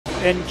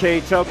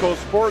NK Telco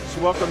Sports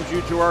welcomes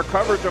you to our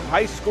coverage of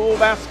high school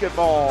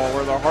basketball,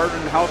 where the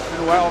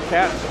Hardin-Houston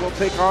Wildcats will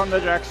take on the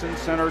Jackson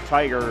Center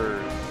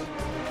Tigers.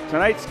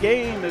 Tonight's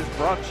game is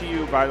brought to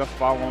you by the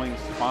following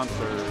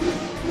sponsors: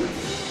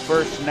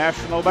 First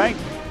National Bank,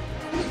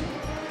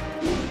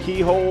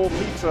 Keyhole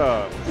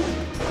Pizza,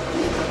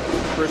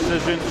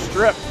 Precision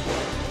Strip,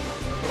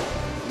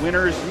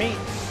 Winners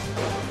Meats,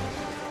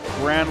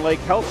 Grand Lake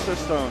Health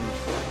Systems,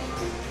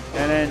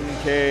 and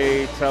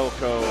NK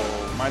Telco.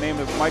 My name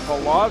is Michael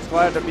Laws.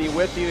 Glad to be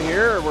with you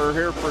here. We're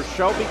here for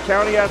Shelby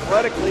County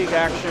Athletic League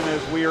action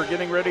as we are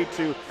getting ready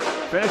to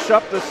finish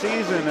up the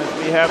season,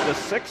 as we have the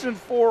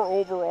 6-4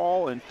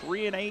 overall and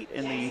 3-8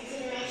 in the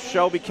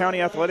Shelby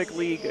County Athletic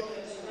League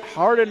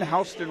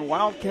Hardin-Houston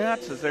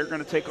Wildcats, as they're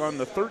going to take on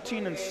the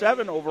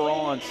 13-7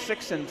 overall and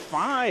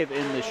 6-5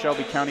 in the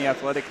Shelby County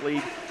Athletic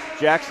League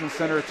Jackson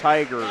Center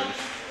Tigers.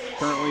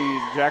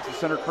 Jackson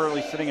Center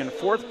currently sitting in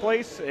 4th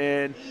place,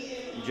 and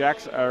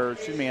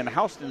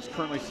Houston's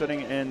currently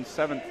sitting in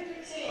 7th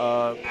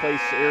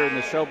place here in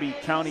the Shelby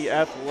County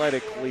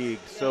Athletic League.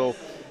 So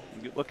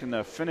looking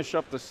to finish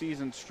up the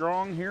season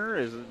strong here,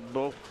 as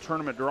both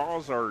tournament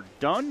draws are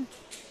done,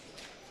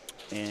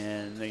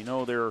 and they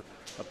know their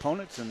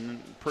opponents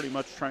and pretty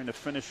much trying to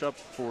finish up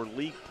for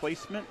league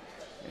placement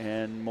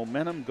and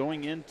momentum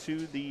going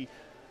into the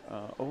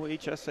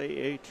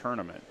OHSAA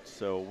tournament.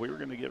 So we're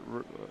going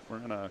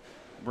to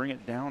bring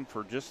it down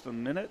for just a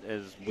minute,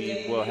 as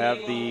we will have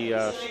the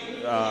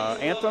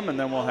anthem, and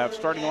then we'll have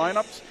starting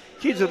lineups,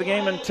 keys of the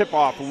game, and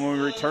tip-off when we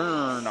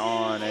return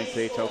on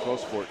NK Telco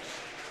Sports.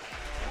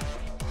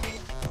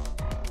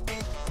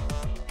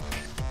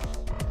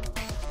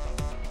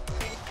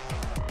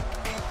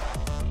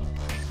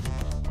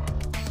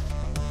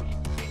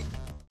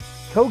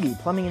 Kogi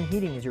Plumbing and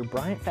Heating is your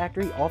Bryant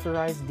Factory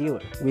authorized dealer.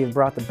 We have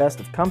brought the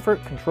best of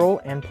comfort, control,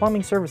 and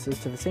plumbing services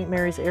to the St.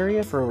 Mary's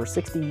area for over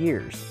 60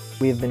 years.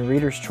 We have been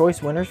Reader's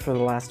Choice winners for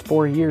the last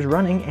 4 years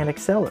running and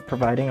excel at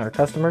providing our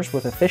customers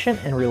with efficient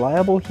and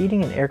reliable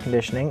heating and air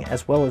conditioning,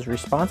 as well as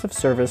responsive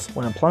service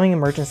when a plumbing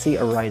emergency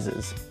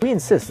arises. We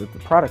insist that the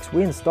products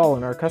we install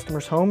in our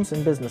customers' homes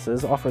and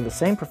businesses offer the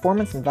same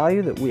performance and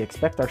value that we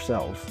expect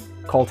ourselves.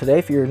 Call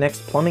today for your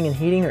next plumbing and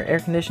heating or air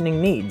conditioning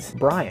needs.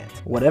 Bryant,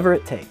 whatever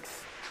it takes.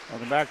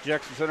 Welcome back to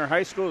Jackson Center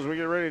High School as we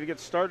get ready to get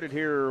started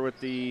here with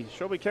the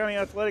Shelby County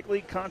Athletic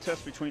League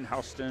contest between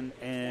Houston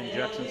and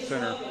Jackson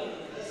Center.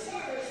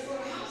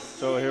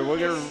 So here we'll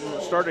get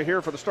started here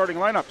for the starting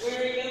lineups.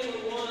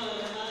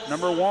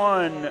 Number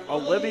 1,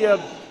 Olivia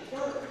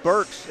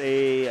Burks,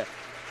 a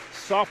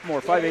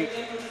sophomore, 5'8".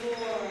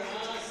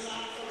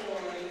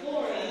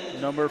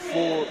 Number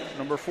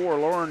four,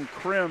 Lauren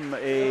Krim,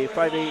 a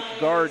 5'8"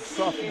 guard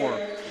sophomore.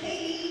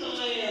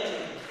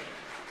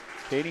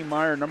 Katie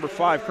Meyer, number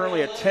 5,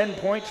 currently at 10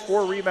 points,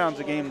 4 rebounds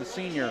a game, the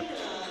senior.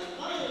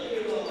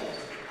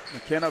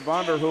 McKenna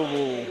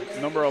Vonderhoevel,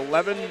 number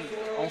 11,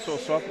 also a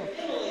sophomore.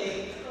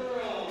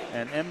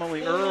 And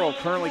Emily Earl,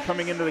 currently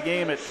coming into the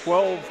game at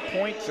 12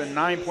 points and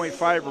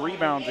 9.5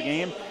 rebounds a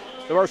game.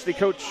 The varsity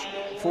coach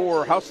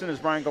for Houston is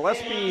Brian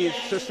Gillespie,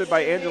 assisted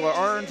by Angela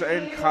Arns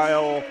and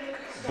Kyle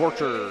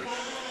Borchers.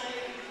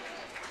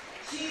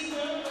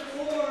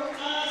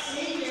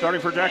 Starting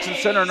for Jackson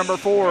Center, number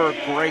 4,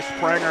 Grace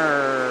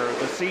Pranger,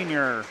 the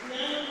senior.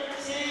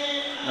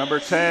 Number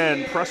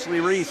 10,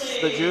 Presley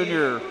Reese, the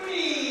junior.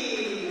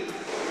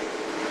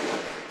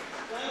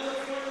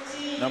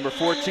 Number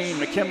 14,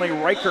 McKinley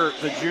Reichert,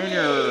 the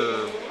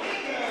junior.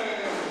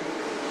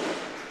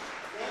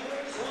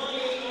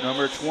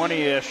 Number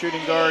 20, a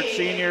shooting guard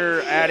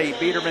senior, Addie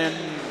Biederman,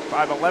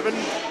 5'11".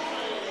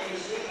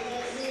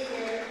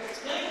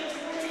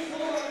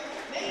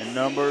 And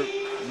number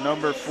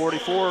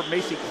 44,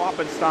 Macy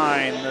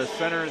Kloppenstein, the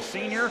center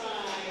senior,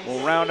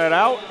 will round it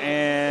out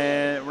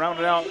as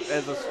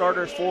the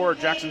starters for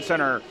Jackson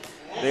Center.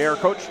 They are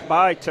coached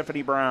by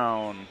Tiffany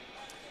Brown.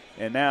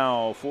 And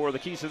now for the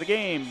keys to the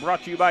game,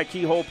 brought to you by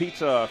Keyhole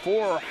Pizza.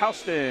 For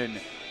Houston,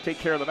 take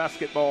care of the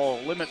basketball,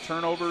 limit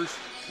turnovers,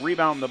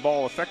 rebound the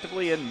ball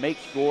effectively, and make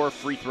your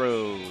free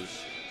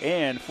throws.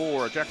 And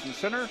for Jackson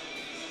Center,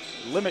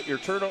 limit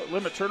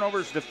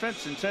turnovers,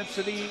 defense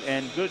intensity,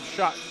 and good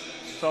shot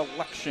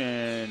selection.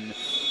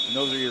 And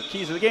those are your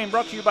keys of the game,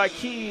 brought to you by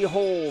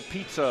Keyhole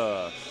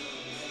Pizza.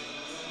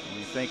 And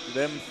we thank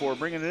them for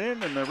bringing it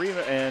in,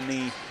 and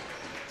the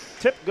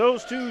tip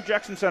goes to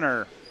Jackson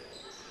Center.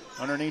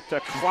 Underneath the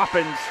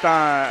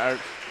Kloppenstein.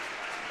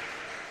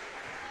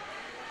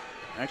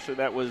 Actually,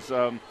 that was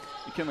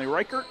McKinley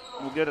Reichert.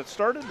 We'll get it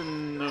started,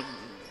 and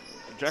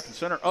Jackson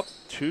Center up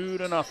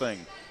 2-0.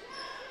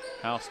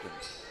 Houston.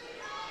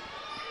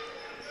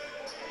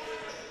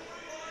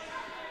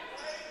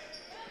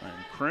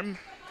 And Krim.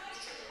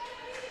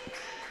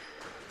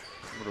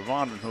 Over to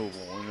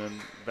Vonderhoevel, and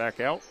then back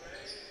out.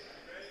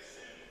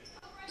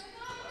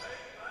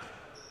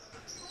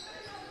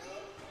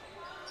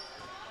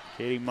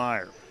 Katie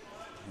Meyer.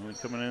 Only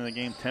coming into the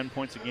game 10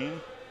 points a game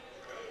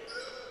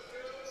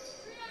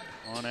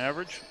on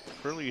average.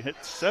 Currently hit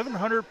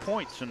 700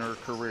 points in her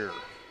career.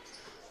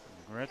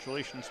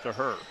 Congratulations to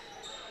her.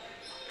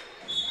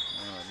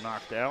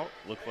 knocked out.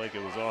 Looked like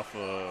it was off.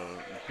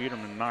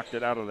 Peterman knocked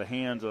it out of the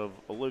hands of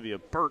Olivia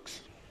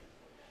Burks.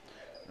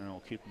 And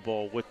we'll keep the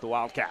ball with the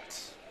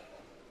Wildcats.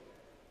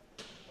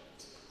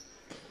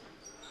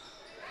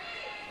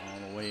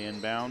 All the way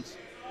inbounds.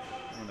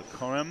 On the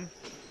Krim,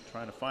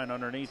 trying to find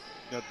underneath.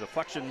 Got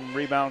deflection,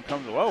 rebound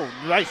comes. Oh,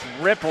 nice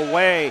rip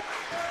away.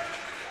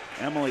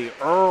 Emily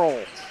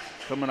Earl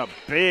coming up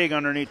big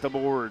underneath the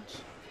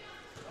boards.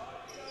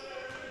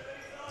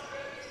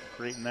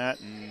 Creating that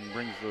and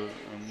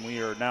and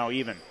we are now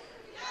even.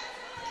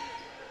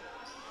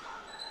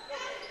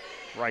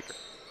 Riker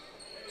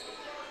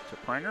to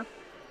Pranger.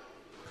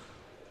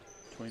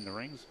 Between the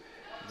rings.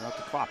 Out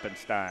to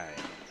Kloppenstein.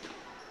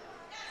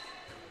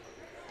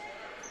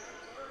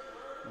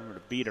 Over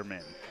to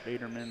Biederman.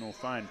 Biederman will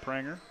find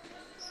Pranger.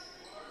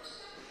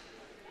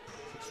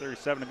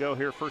 6:37 to go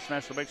here. First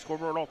National Bank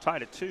scoreboard all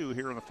tied at 2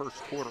 here in the first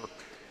quarter.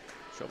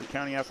 Shelby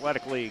County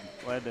Athletic League.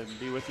 Glad to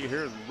be with you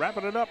here.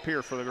 Wrapping it up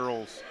here for the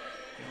girls.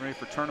 Getting ready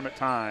for tournament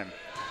time.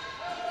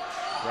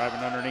 Driving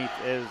underneath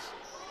is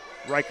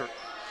Riker.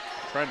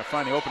 Trying to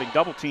find the opening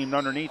double teamed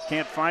underneath.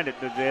 Can't find it.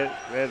 They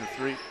had the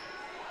three.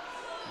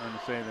 Trying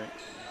to say that.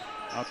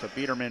 Out to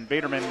Biederman.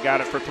 Biederman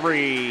got it for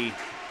 3.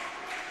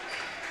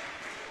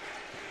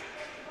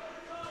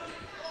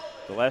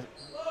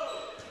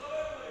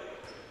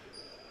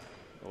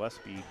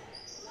 Gillespie,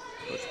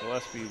 Coach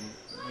Gillespie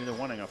either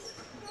wanting a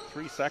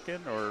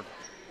 3-second or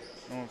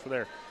going for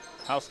there.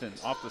 Houston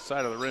off the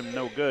side of the rim,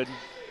 no good.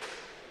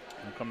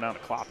 Will come down to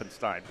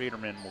Kloppenstein.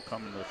 Biederman will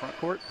come into the front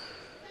court.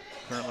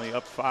 Currently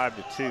up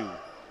 5-2.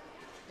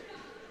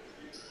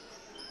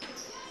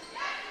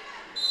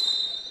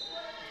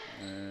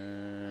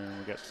 And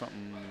we got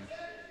something,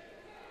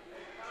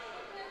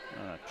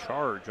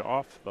 charge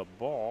off the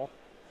ball.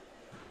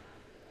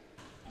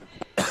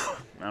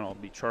 That'll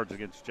be charged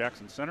against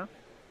Jackson Center.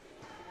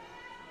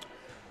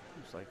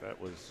 Looks like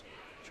that was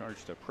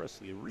charged to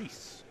Presley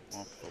Reese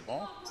off the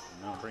ball.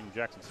 And that'll bring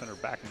Jackson Center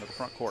back into the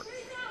front court.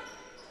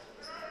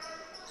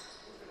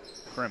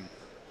 Krim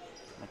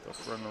off the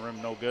front of the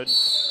rim, no good.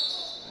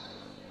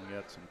 And we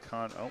got some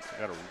we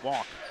got a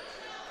walk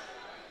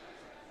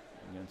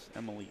against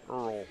Emily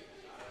Earl.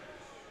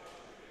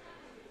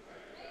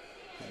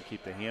 Can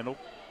keep the handle.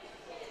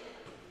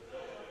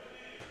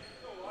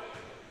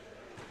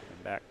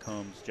 Back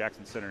comes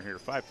Jackson Center here.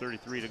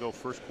 5:33 to go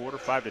first quarter.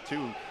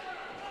 5-2.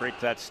 Creates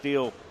that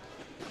steal.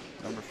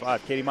 Number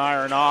 5, Katie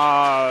Meyer,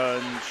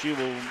 and she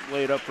will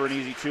lay it up for an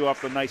easy 2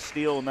 off the nice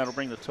steal, and that'll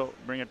bring it to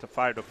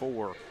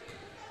 5-4.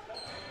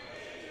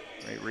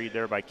 Great read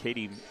there by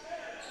Katie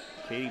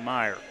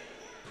Meyer.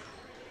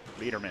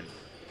 Biederman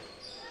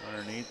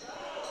underneath.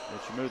 Did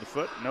she move the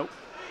foot? Nope.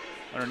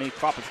 Underneath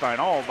Kloppenstein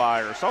all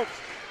by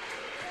herself.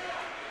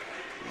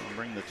 And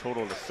bring the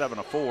total to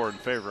 7-4 in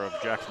favor of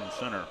Jackson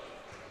Center.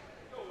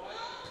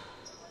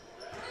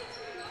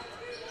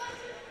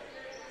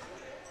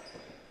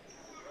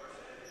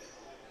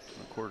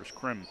 Quarters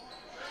Krim.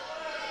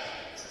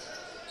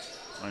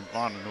 And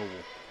Von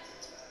Noble.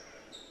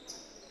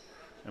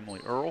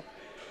 Emily Earl.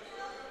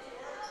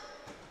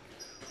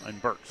 And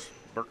Burks.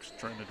 Burks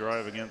trying to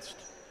drive against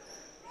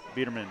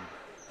Biederman.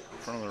 In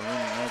front of the rim,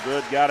 no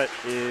good. Got it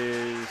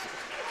is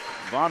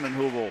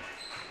Vondenhubel.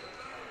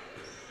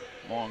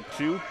 Long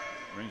 2.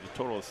 Brings a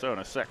total of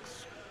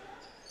 7-6.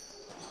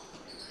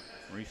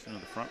 Reese into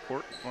the front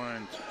court.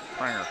 Finds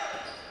Pranger.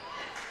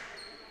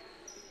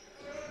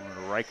 Over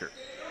to Riker.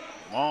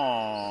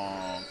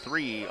 Long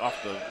 3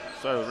 off the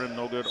side of the rim,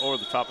 no good. Over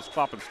the top is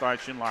Kloppenstein.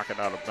 She'll knock it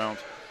out of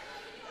bounds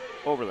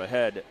over the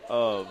head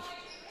of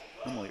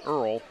Emily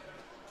Earl.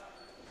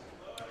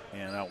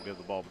 And that will give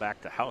the ball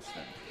back to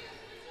Houston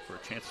for a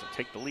chance to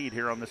take the lead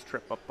here on this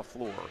trip up the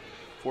floor.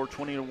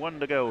 4:21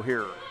 to go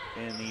here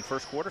in the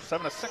first quarter.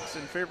 7-6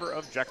 in favor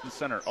of Jackson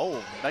Center.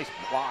 Oh, nice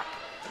block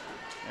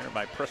there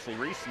by Presley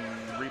Reese,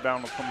 and the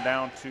rebound will come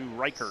down to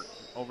Reichert.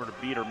 Over to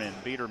Biederman.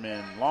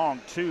 Biederman,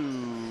 long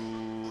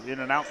 2, in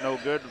and out, no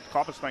good.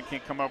 Kloppenstein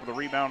can't come up with a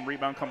rebound.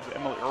 Rebound comes to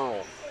Emily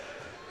Earl.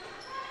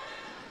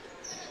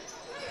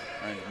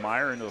 Finds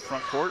Meyer into the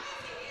front court.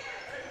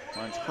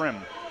 Finds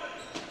Krim.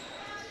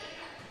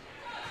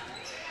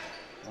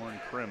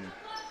 Lauren Krim.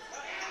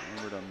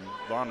 Over to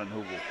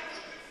Vondenhubel.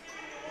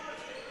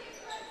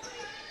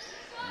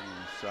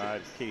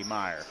 Inside, Katie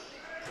Meyer.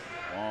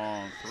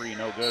 Long 3,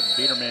 no good.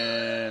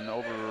 Biederman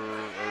over,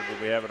 or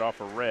did we have it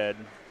off of red?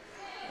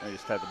 They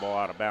just had the ball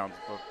out of bounds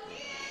for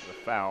the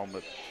foul,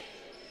 but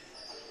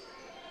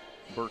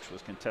Burks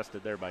was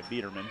contested there by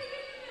Biederman.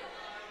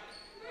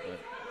 But it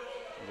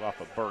was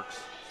off of Burks,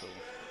 so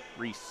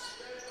Reese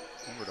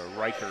over to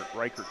Reichert.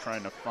 Reichert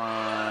trying to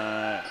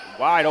find,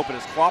 wide open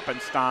is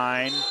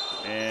Kloppenstein,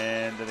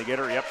 and did they get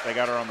her? Yep, they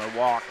got her on their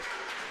walk,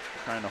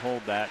 trying to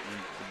hold that, and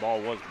the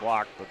ball was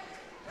blocked, but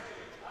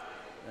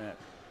that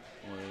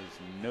was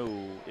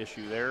no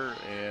issue there,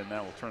 and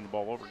that will turn the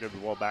ball over, give the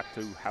ball back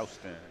to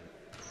Houston.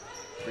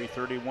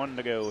 3:31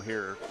 to go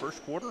here.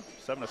 First quarter,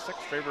 7-6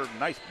 favor.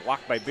 Nice block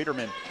by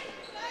Biederman.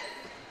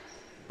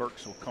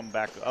 Burks will come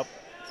back up,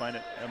 find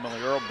it.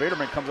 Emily Earl.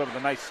 Biederman comes up with a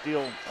nice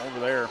steal over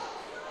there.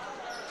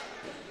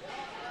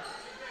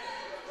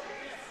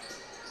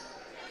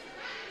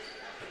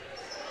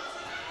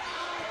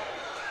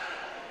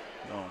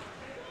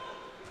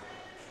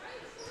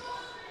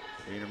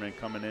 Biederman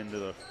coming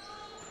into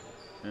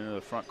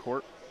the front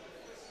court.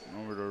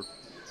 Over to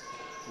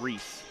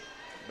Reese.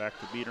 Back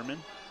to Biederman.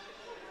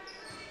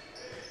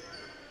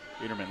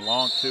 Biederman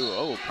long two.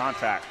 Oh,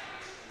 contact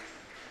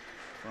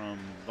from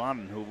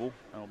Vandenheuvel.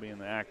 That'll be in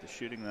the act of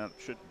shooting. That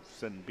should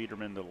send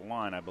Biederman to the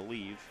line, I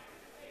believe.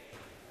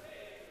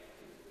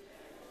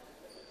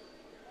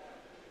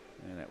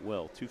 And it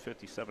will.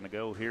 2:57 to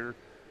go here.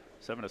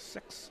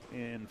 7-6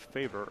 in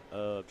favor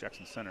of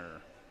Jackson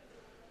Center.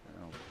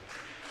 Now,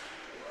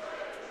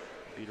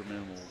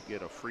 Biederman will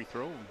get a free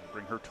throw and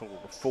bring her total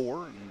to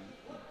 4 and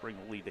bring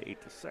the lead to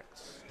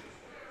 8-6.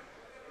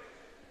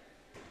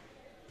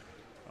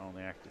 On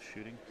the act of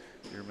shooting,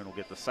 Biederman will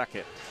get the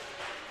second.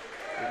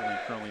 Biederman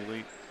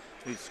currently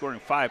leads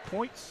scoring 5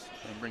 points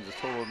and brings the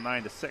total to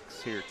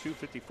 9-6 here.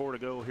 2:54 to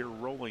go here,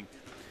 rolling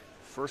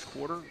first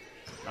quarter.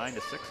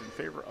 9-6 in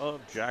favor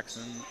of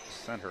Jackson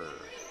Center.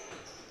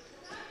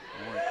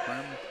 Lauren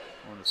Krim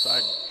on the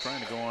side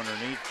trying to go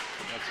underneath.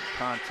 That's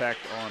contact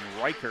on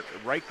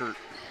Reichert.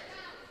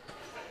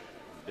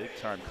 Big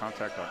time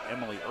contact on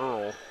Emily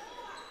Earl.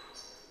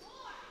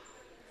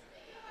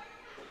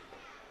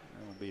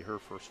 That'll be her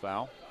first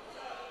foul.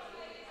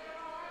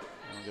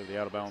 I'll give the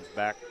out of bounds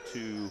back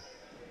to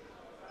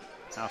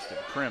Houston.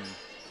 Krim.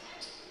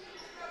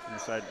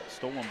 Inside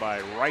stolen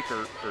by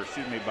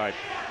by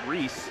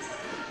Reese.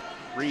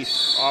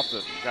 Reese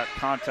got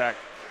contact,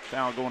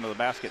 foul going to the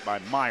basket by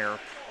Meyer.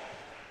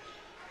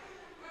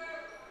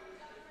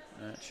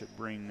 That should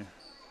bring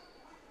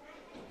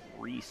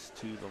Reese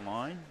to the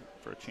line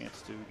for a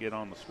chance to get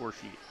on the score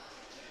sheet.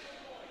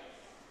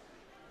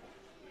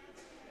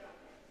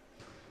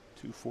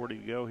 2:40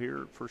 to go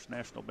here, First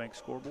National Bank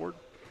scoreboard.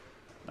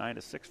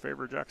 9-6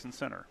 favor Jackson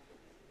Center.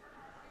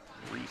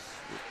 Reese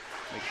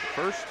makes the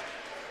first.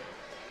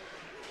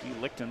 Dee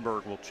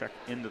Lichtenberg will check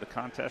into the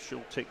contest.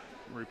 She'll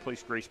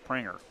replace Grace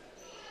Pranger.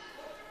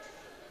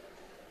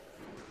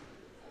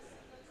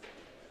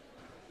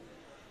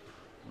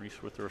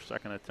 Reese with her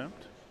second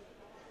attempt.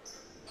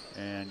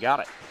 And got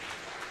it.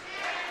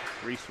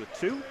 Reese with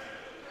 2.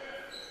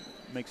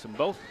 Makes them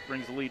both.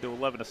 Brings the lead to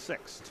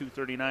 11-6.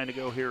 2:39 to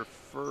go here.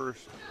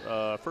 First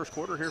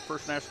quarter here.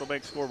 First National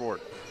Bank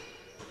scoreboard.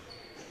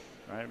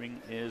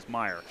 Driving is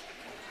Meyer.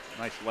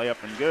 Nice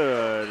layup and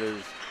good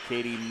is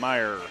Katie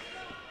Meyer.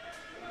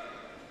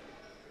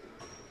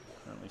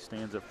 Currently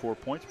stands at 4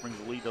 points. Brings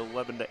the lead to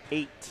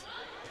 11-8.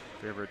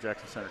 Favor of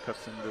Jackson Center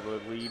cuts into the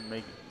lead,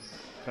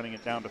 cutting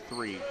it down to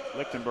 3.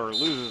 Lichtenberg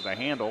loses the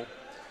handle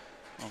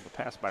on the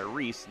pass by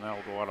Reese, and that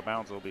will go out of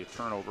bounds. It'll be a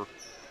turnover.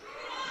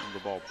 And the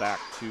ball back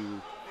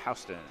to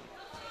Houston.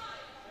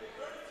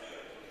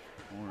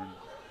 Lauren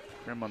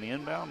Krim on the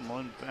inbound,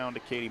 one down to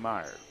Katie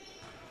Meyer.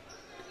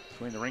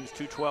 Between the rings,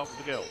 2:12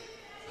 to go.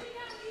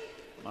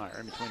 Meyer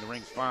in between the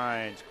rings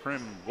finds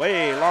Krim.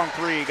 Way long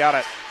 3, got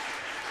it.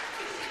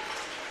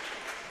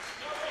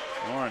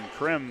 Lauren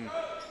Krim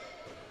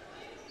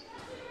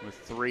with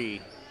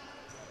 3.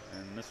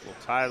 And this will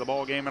tie the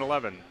ball game at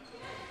 11.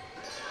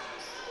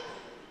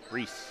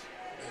 Reese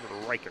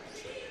over to Reichert.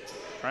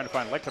 Trying to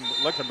find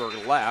Lichtenberg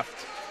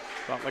left.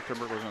 Thought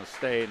Lichtenberg was going to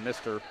stay and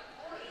missed her.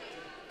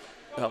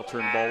 They'll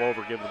turn the ball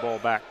over, give the ball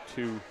back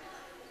to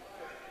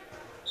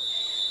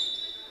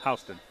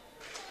Houston.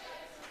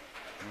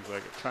 Looks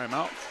like a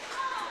timeout.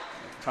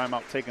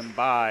 Timeout taken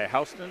by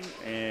Houston,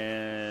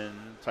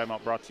 and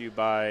timeout brought to you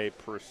by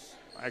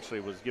actually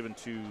it was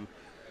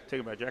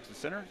taken by Jackson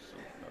Center.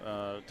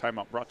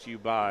 Timeout brought to you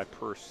by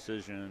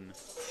Precision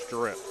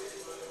Strip.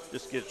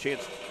 Just get a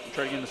chance to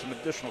try to get into some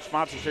additional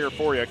sponsors here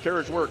for you.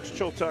 Carriage Works,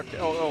 Chiltuck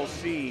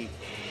LLC,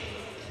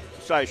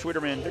 Cy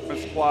Schwitterman, Hickman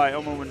Supply,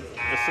 Elmo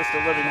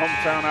Assisted Living,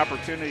 Hometown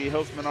Opportunity,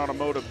 Hillsman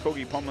Automotive,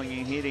 Kogi Plumbing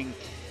and Heating,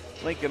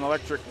 Lincoln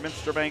Electric,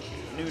 Minster Bank,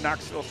 New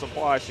Knoxville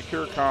Supply,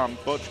 SecureCom,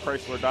 Butch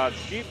Chrysler Dodge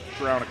Jeep,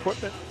 Ground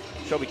Equipment,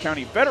 Shelby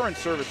County Veteran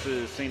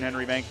Services, St.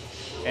 Henry Bank,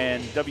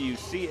 and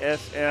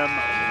WCSM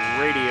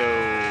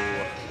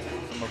Radio.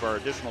 Some of our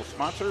additional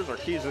sponsors. Our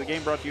keys of the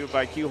game brought to you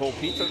by Q-Hole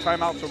Pizza.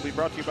 Timeouts will be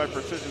brought to you by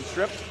Precision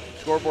Strips.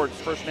 Scoreboard's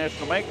First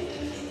National Bank.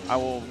 I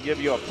will give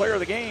you a player of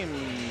the game,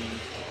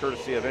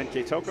 courtesy of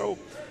NK Toko.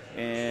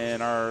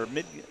 And our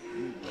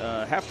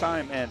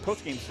halftime and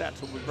postgame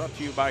stats will be brought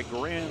to you by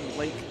Grand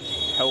Lake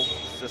Health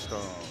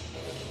System.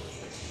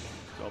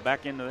 So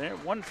back into there.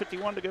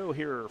 1:51 to go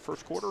here,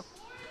 first quarter.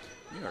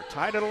 We are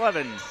tied at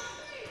 11.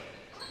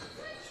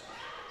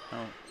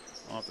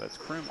 Oh, that's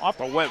Krim.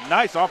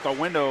 Nice off the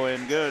window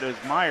and good as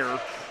Meyer.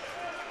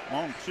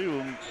 Long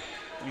 2.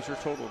 These are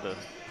total to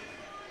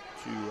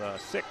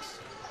 6.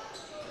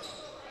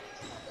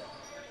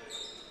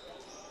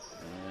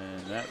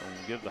 And that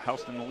will give the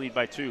Houston the lead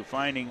by 2.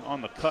 Finding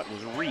on the cut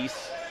was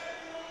Reese.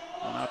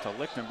 And out to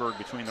Lichtenberg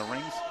between the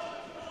rings.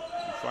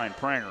 And find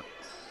Pranger.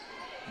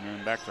 And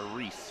then back to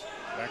Reese.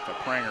 Back to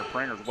Pranger.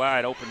 Pranger's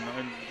wide open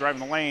and driving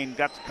the lane.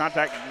 Got the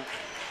contact.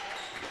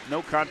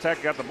 No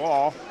contact. Got the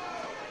ball.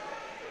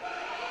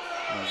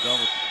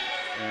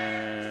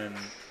 And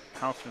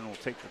Houston will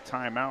take the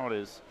timeout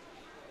as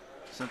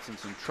sensing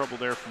some trouble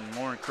there from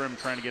Lauren Krim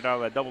trying to get out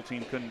of that double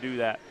team. Couldn't do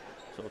that.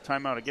 So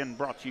timeout again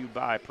brought to you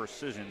by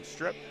Precision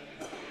Strip.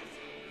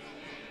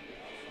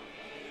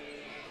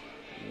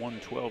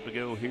 1:12 to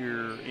go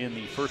here in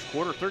the first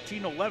quarter.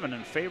 13-11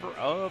 in favor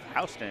of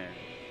Houston.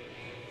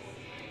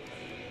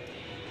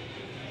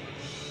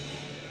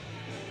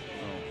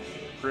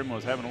 Grimm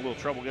was having a little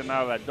trouble getting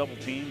out of that double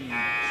team.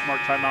 Smart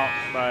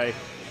timeout by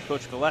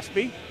Coach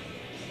Gillespie.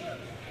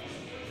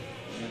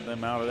 Get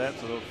them out of that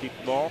so they'll keep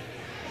the ball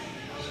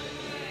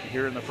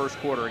here in the first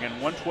quarter. Again,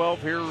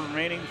 1:12 here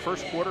remaining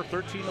first quarter.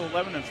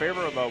 13-11 in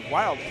favor of the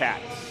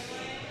Wildcats.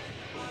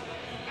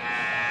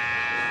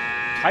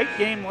 Tight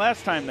game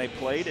last time they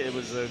played. It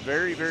was a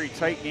very, very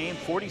tight game.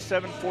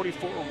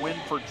 47-44 win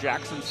for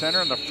Jackson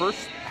Center in the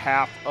first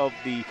half of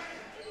the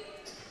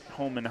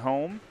home and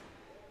home,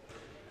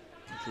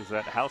 which was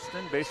at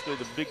Houston. Basically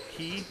the big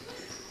key,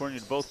 according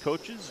to both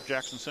coaches,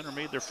 Jackson Center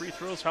made their free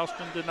throws,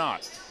 Houston did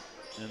not.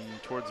 And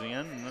towards the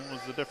end, and that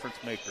was the difference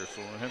maker,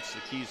 so hence the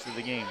keys to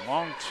the game.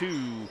 Long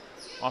two,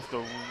 off the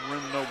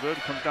rim, no good,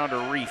 comes down to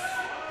Reef.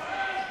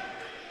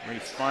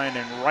 Reef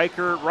finding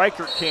Reichert.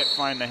 Reichert can't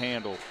find the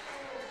handle.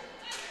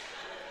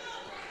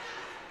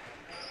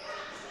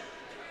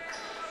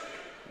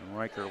 And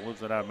Reichert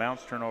loses it out of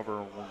bounds. Turnover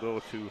will go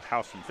to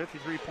Houston.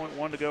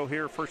 53.1 to go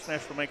here. First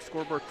National Bank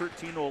scoreboard,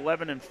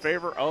 13-11 in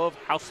favor of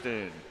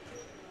Houston.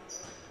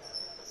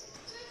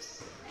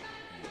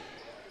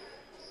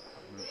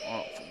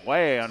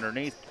 Way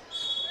underneath,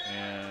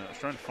 and I was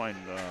trying to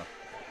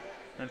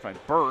find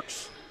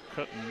Burks.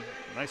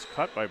 Nice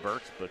cut by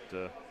Burks, but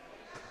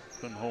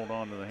couldn't hold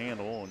on to the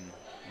handle and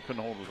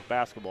couldn't hold to the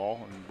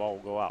basketball, and the ball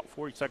will go out.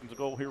 40 seconds to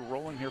go here,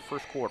 rolling here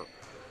first quarter.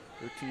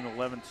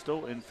 13-11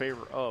 still in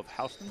favor of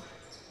Houston.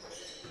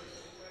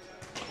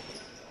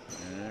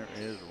 And there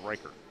is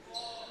Reichert.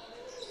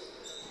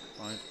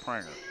 Finds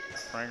Pranger.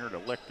 Pranger to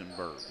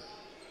Lichtenberg.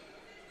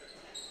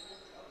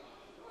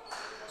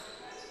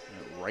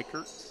 And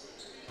Reichert.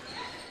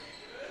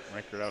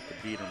 Reichert out to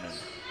Biederman.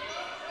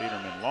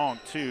 Biederman long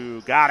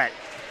two, got it.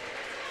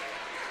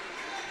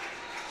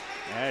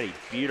 Maddie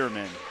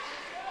Biederman.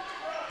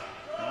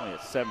 Only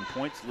at 7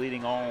 points,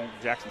 leading all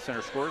Jackson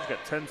Center scorers.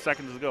 Got 10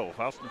 seconds to go.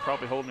 Houston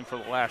probably holding for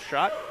the last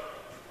shot.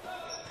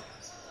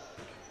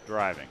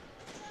 Driving.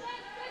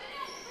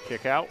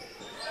 Kick out.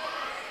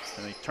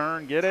 Can they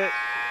turn, get it?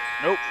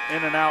 Nope,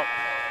 in and out.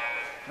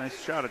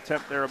 Nice shot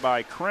attempt there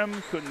by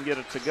Krim. Couldn't get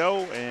it to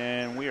go,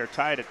 and we are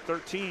tied at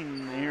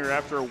 13 here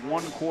after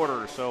one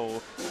quarter.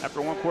 So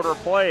after 1 quarter of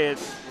play,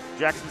 it's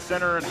Jackson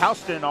Center and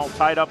Houston all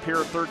tied up here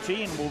at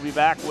 13. We'll be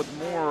back with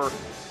more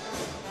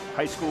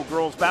high school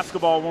girls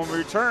basketball when we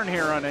return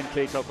here on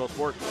NK Telco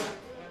Sports.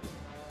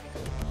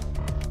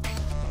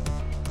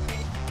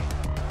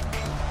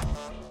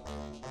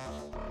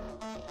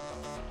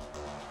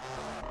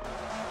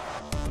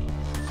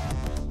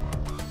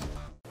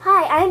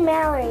 Hi, I'm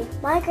Mallory.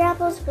 My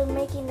grandpa's been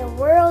making the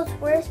world's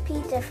worst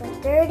pizza for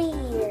 30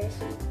 years.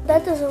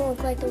 That doesn't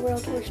look like the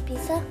world's worst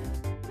pizza.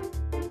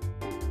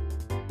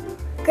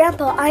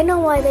 Grandpa, I know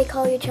why they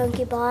call you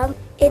Chunky Bob.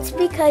 It's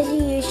because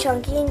you use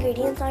chunky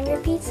ingredients on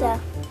your pizza.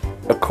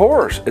 Of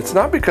course, it's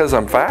not because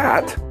I'm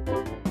fat.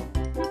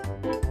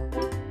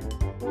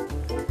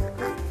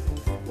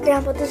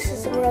 Grandpa, this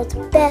is the world's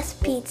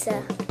best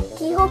pizza.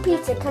 Keyhole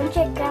Pizza, come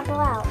check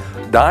Grandpa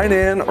out. Dine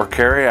in or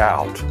carry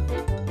out.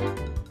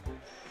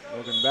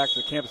 Welcome back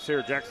to the campus here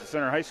at Jackson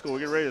Center High School. We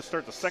get ready to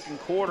start the second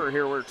quarter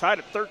here. We're tied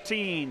at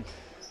 13.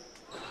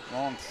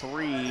 Long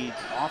three,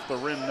 off the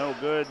rim, no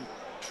good.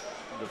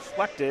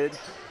 Deflected.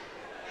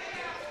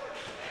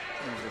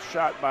 There's a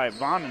shot by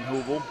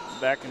Vondenheuvel.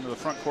 Back into the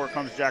front court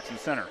comes Jackson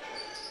Center.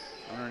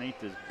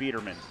 Underneath is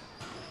Biederman.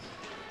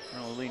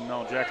 Leading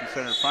all Jackson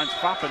Center finds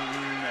Poppin,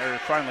 or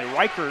finally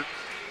Reichert.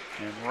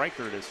 And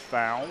Reichert is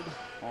fouled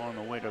on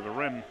the way to the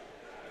rim.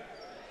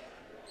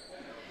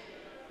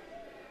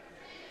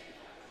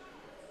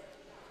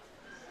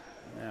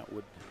 That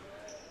would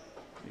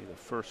be the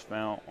first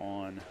foul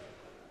on,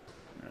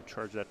 I'm going to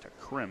charge that to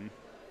Krim.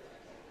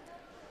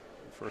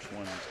 The first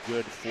one is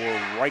good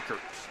for Reichert.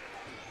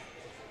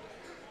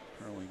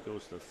 Currently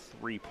goes to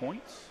 3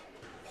 points.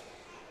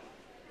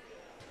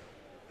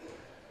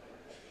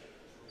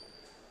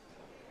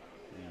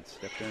 And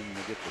step in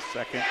to get the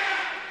second.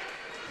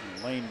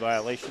 Lane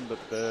violation, but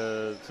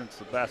since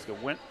the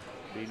basket went,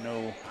 be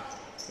no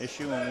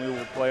issue, and we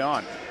will play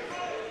on.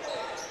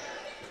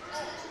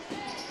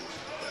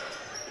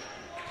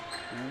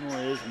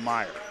 And is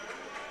Meyer.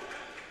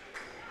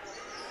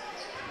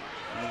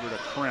 Over to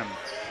Krim.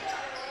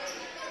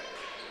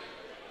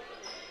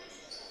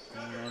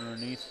 And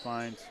underneath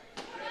finds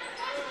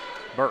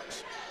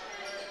Burks.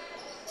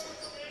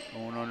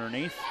 Going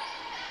underneath.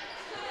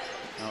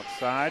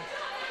 Outside.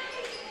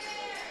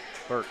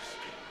 Burks.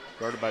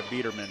 Guarded by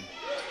Biederman.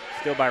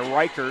 Still by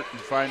Reichert. And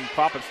find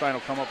Poppenstein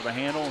will come up with a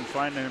handle, and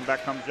finding him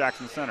back comes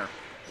Jackson Center.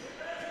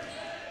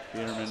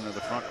 Biederman to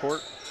the front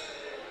court.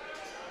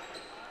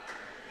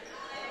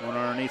 Going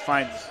underneath,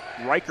 finds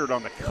Reichert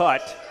on the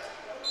cut.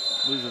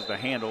 Loses the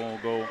handle. Will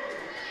go.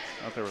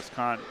 Out there was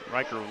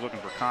Reichert was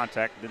looking for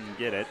contact, didn't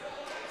get it.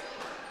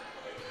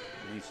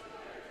 He's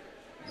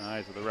In the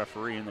eyes of the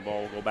referee, and the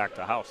ball will go back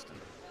to Houston.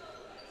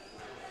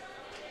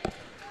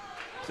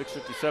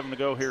 6:57 to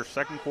go here,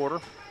 second quarter.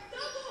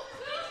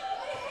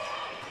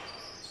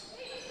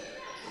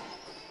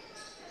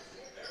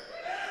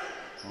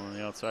 On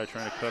the outside,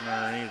 trying to cut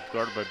underneath,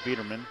 guarded by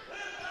Biederman.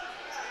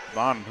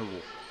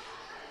 Bonhool.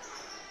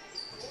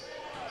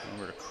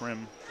 Over to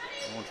Krim.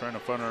 Trying to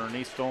find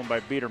underneath, stolen by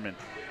Biederman.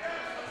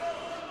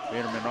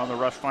 Biederman on the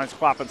rush, finds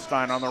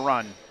Kloppenstein on the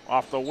run.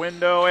 Off the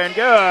window, and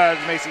good!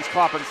 Macy's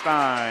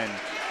Kloppenstein.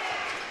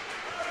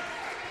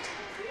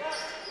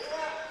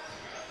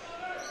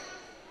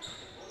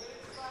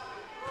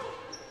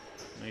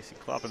 Macy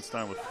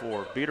Kloppenstein with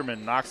 4.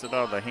 Biederman knocks it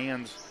out of the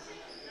hands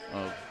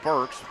of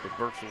Burks, but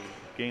Burks will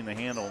gain the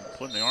handle,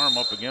 putting the arm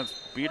up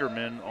against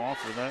Biederman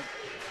off of that,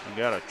 and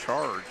got a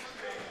charge.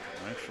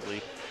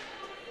 Actually,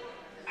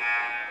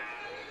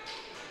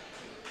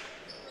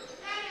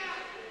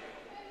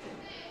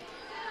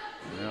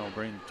 now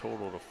bring the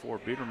total to 4.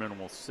 Biederman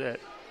will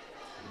sit.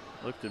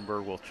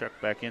 Lichtenberg will check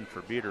back in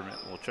for Biederman.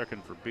 We'll check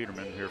in for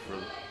Biederman here for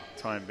the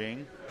time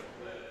being.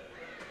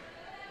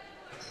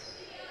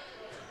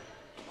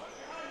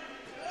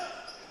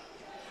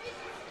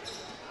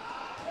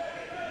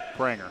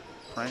 Pranger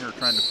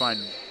trying to find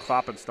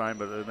Kloppenstein,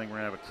 but I think we're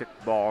going to have a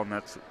kicked ball, and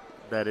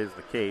that is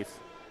the case.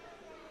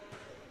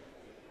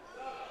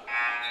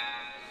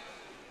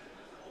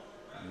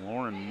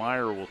 Lauren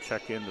Meyer will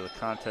check into the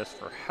contest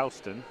for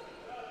Houston.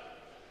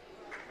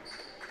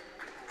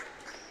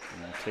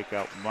 And we'll take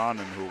out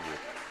Vandenhugel.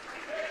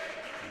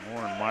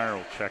 Lauren Meyer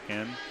will check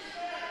in.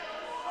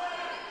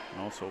 And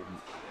also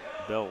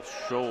Belle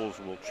Scholes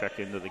will check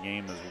into the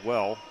game as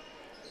well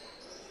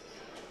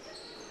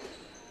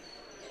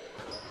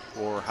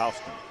for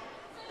Houston.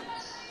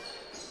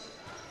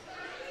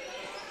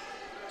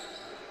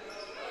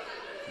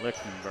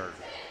 Lichtenberg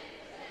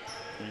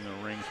in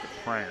the rings to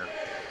Pranger.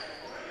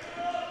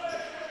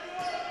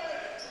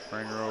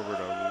 Pranger over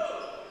to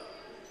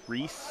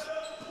Reese.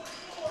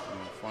 And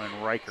we'll find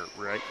Reichert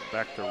right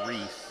back to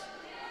Reese.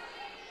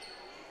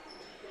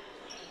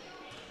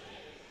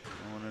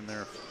 Going in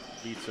there,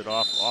 beats it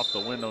off the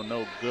window,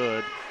 no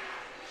good.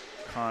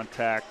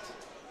 Contact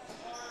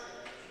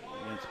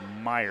against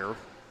Meyer.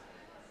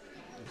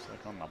 Looks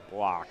like on the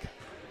block.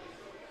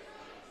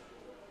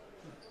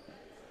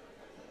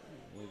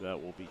 I believe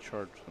that will be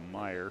charged to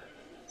Meyer.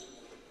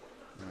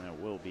 And that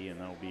will be,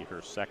 and that will be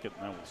her second,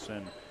 and that will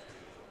send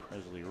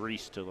Presley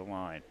Reese to the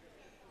line.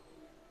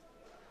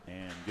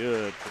 And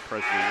good for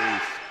Presley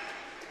Reese.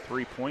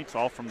 3 points,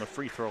 all from the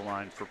free throw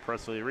line for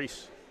Presley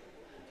Reese.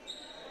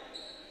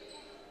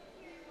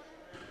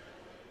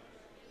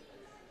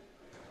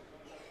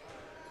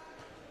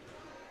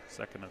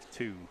 Second of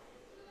 2.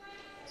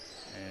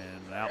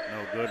 And out,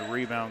 no good.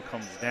 Rebound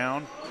comes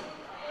down.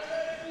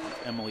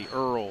 Emily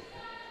Earl.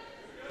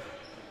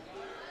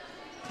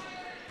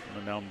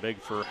 Coming down big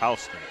for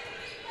Houston.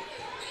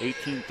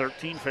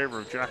 18-13, favor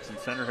of Jackson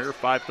Center here.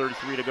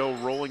 5:33 to go,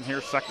 rolling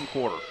here, second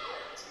quarter.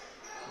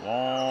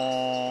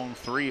 Long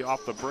three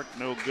off the brick,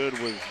 no good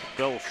with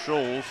Belle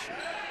Scholes.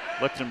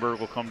 Lichtenberg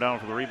will come down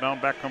for the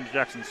rebound. Back comes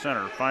Jackson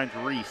Center, finds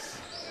Reese.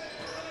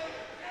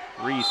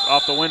 Reese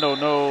off the window,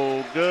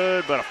 no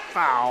good, but a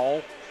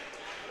foul.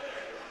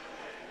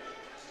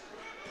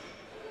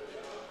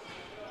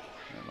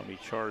 And they'll be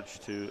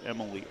charged to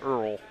Emily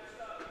Earl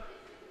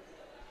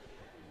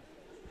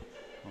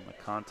on the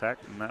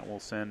contact, and that will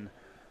send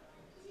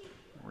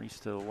Reese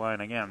to the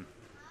line again.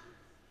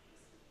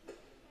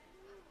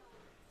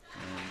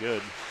 And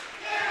good.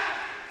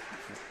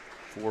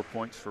 4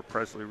 points for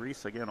Presley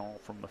Reese, again, all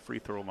from the free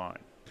throw line.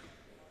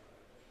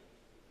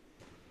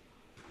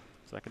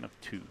 Second of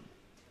 2.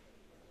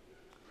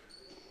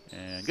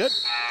 And good.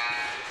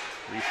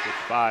 Reese with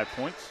 5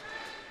 points.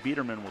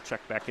 Biederman will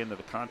check back into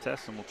the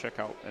contest, and will check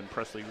out, and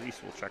Presley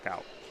Reese will check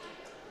out.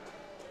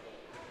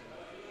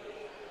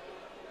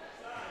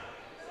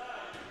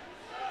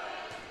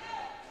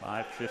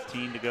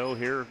 $5:15 to go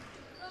here,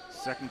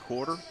 second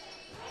quarter.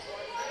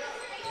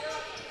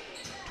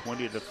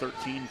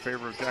 20-13,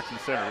 favor of Jackson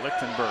Center.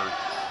 Lichtenberg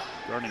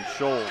guarding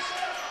Scholes.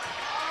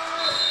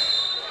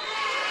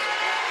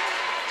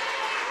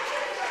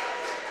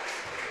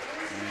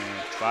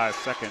 And 5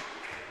 second.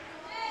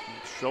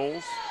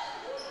 Scholes.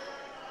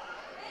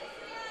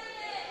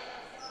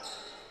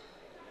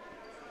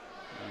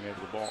 And we have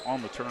the ball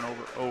on the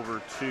turnover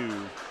over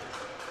to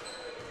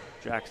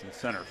Jackson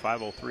Center.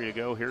 5:03 to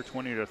go here,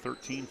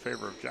 20-13,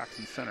 favor of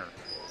Jackson Center.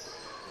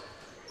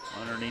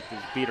 Underneath is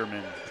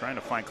Biederman, trying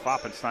to find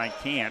Kloppenstein,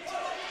 can't.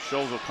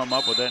 Scholes will come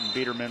up with it, and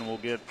Biederman will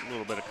get a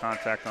little bit of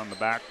contact on the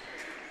back.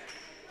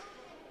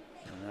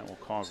 And that will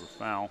cause a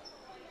foul.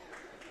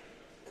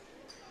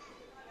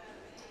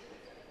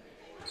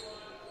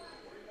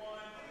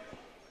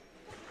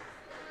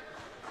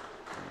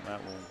 And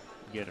that will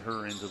get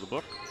her into the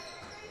book.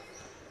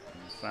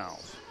 And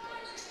fouls.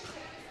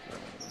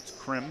 It's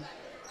Krim.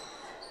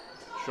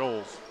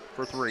 Scholes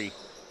for 3.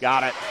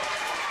 Got it.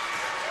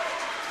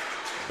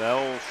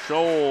 Belle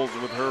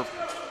Scholes with her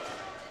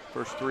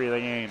first 3 of the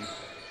game.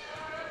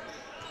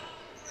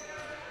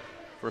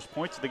 First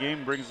points of the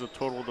game brings the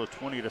total to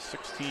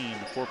 20-16.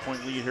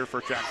 4-point lead here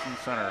for Jackson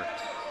Center.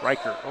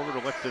 Reichert over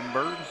to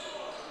Lichtenberg.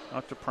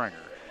 Out to Pranger.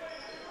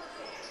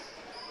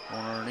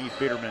 Going underneath,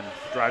 Biederman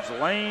drives the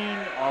lane.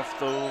 Off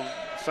the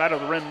side of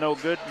the rim, no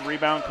good.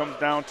 Rebound comes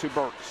down to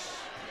Burks.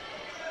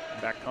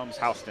 Back comes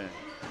Houston.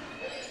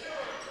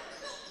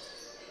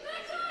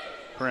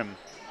 Krim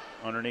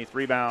underneath,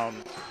 rebound,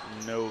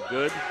 no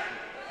good.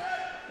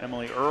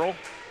 Emily Earl.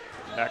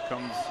 Back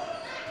comes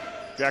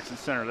Jackson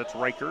Center. That's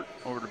Reichert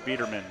over to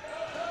Biederman.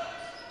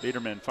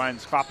 Biederman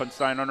finds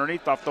Kloppenstein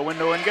underneath, off the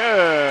window and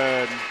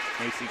good.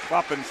 Macy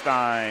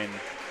Kloppenstein.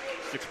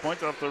 6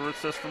 points off the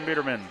assist from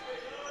Biederman.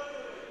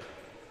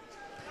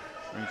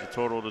 Brings the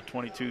total to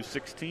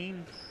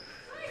 22-16.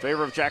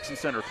 Favor of Jackson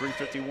Center.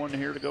 3:51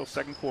 here to go,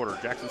 second quarter.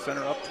 Jackson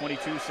Center up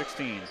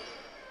 22-16.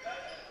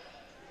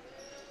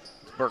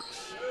 It's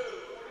Burks.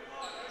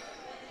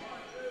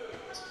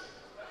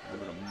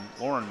 Over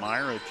to Lauren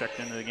Meyer, who checked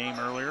into the game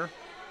earlier.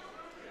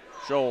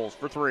 Scholes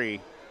for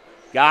three.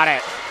 Got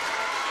it.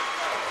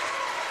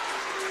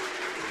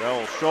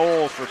 Bell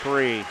Scholes for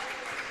three.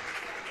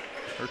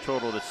 Her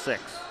total to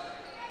 6.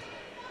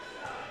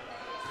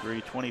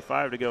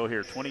 3:25 to go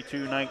here.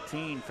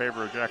 22-19.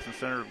 Favor of Jackson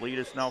Center. Lead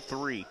is now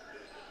 3.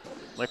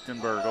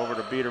 Lichtenberg over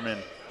to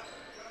Biederman.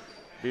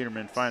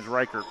 Biederman finds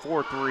Reichert.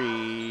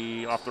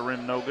 4-3. Off the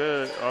rim, no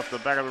good. Off the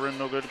back of the rim,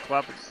 no good.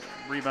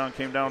 Rebound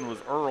came down, was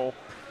Earl.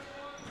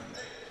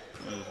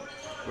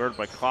 Guarded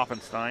by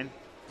Kloppenstein.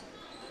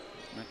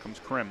 That comes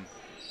Krim.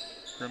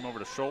 Krim over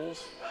to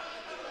Scholes.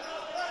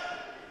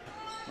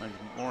 And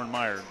Lauren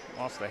Meyer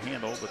lost the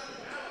handle, but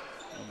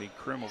maybe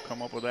Krim will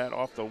come up with that.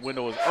 Off the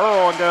window is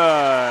Earl and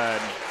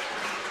good.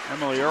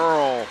 Emily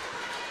Earl,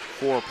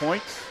 4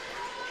 points.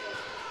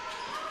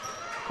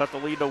 Cut the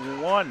lead to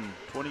 1,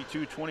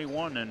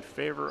 22-21 in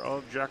favor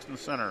of Jackson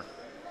Center.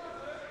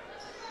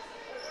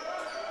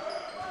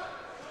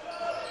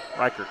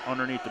 Reichert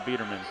underneath the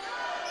Biederman.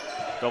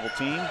 Double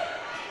team.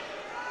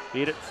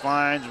 Beat it,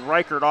 finds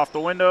Reichert off the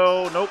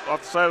window. Nope,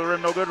 off the side of the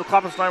rim, no good.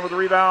 Kloppenstein with the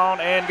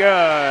rebound, and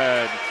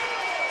good.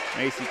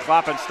 Macy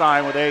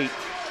Kloppenstein with 8.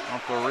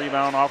 Off the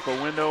rebound, off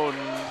the window, and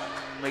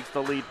makes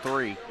the lead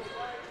 3.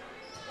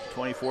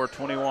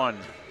 24-21.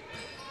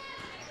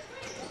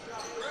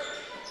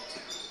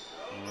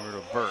 Over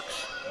to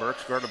Burks.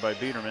 Burks guarded by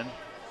Biederman.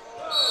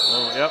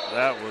 Oh, yep,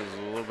 that was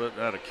a little bit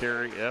out of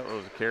carry. That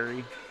was a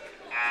carry.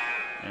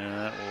 And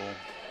that will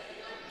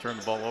turn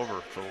the ball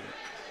over. So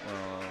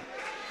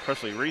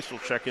Presley Reese will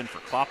check in for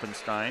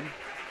Kloppenstein.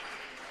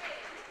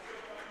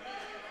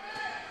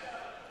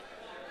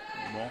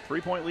 Well,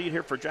 3-point lead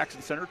here for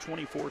Jackson Center,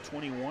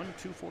 24-21,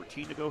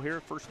 2:14 to go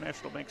here, First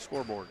National Bank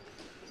scoreboard.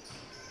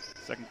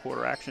 Second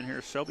quarter action here,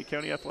 Shelby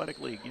County Athletic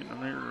League. Getting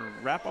ready to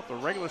wrap up the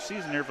regular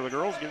season here for the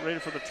girls, get ready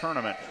for the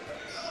tournament.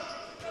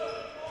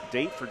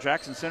 Date for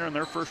Jackson Center in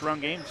their first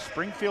round game,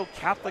 Springfield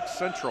Catholic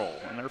Central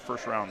in their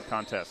first round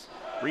contest.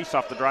 Reese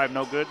off the drive,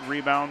 no good.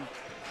 Rebound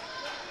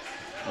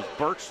was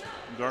Burks,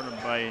 guarded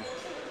by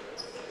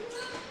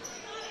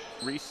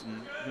Reese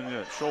and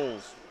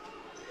Scholes.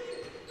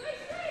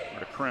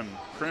 To Krim.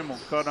 Krim will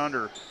cut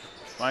under.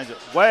 Finds it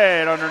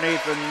way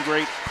underneath, and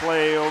great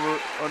play over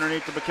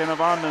underneath the McKenna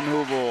Van Den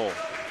Heuvel.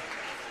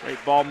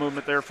 Great ball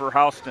movement there for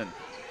Houston.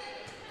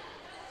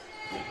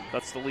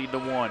 That's the lead to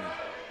 1.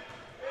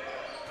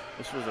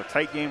 This was a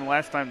tight game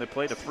last time they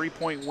played. A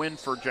 3-point win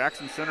for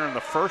Jackson Center in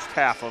the first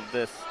half of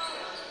this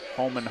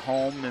home and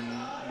home, and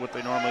what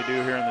they normally do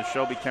here in the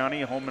Shelby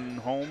County, home and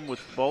home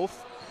with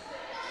both.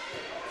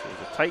 So it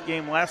was a tight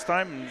game last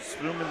time, and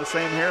assuming the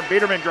same here.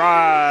 Biederman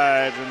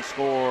drives and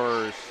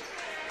scores.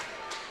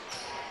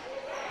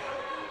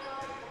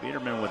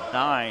 Biederman with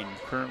 9,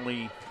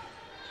 currently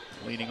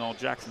leading all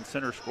Jackson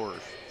Center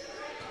scorers.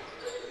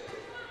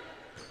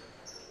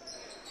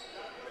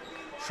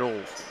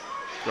 Scholes,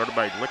 guarded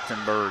by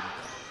Lichtenberg.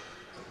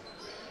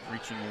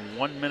 Reaching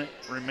 1 minute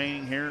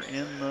remaining here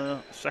in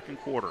the second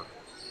quarter.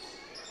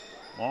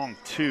 Long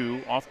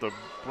 2, off the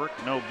brick,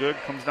 no good,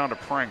 comes down to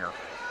Pranger.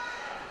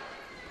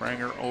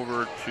 Pranger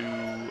over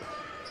to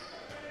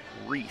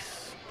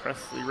Reese,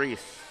 Presley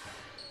Reese.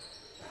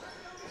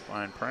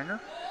 Find Pranger.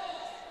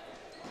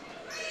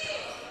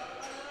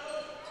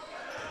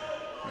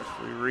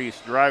 Presley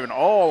Reese driving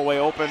all the way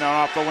open and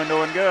off the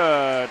window and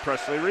good.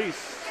 Presley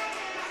Reese,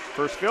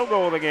 first field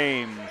goal of the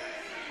game.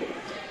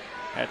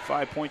 Had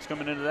 5 points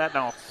coming into that,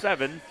 now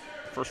 7.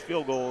 First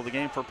field goal of the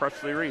game for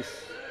Presley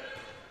Reese.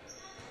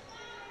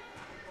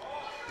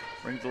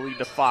 Brings the lead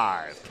to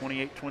 5.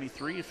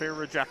 28-23 in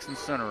favor of Jackson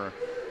Center.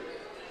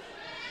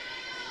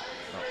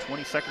 About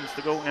 20 seconds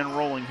to go and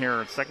rolling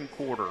here in second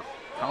quarter.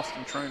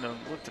 Houston trying to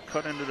look to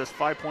cut into this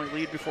 5-point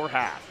lead before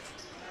half.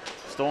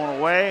 Stolen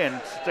away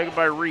and taken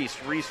by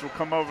Reese. Reese will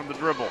come over the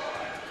dribble.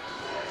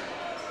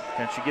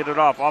 Can she get it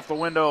off? Off the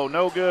window,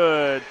 no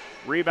good.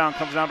 Rebound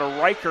comes down to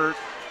Reichert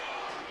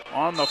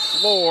on the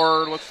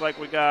floor. Looks like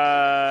do we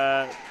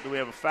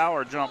have a foul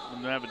or jump?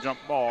 We have a jump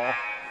ball.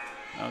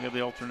 I'll give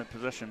the alternate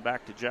possession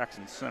back to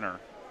Jackson Center.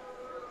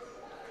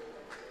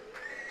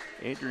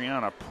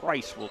 Adriana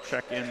Price will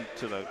check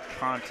into the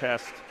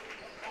contest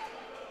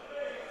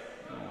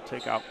We'll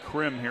take out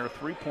Krim here,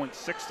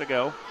 3.6 to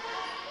go.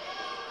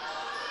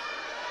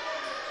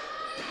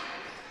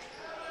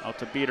 Out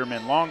to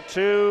Biederman, long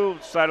two,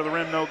 side of the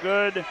rim, no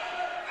good.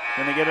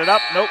 Can they get it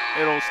up? Nope,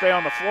 it'll stay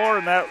on the floor,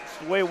 and that's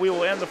the way we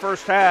will end the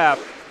first half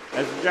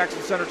as the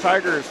Jackson Center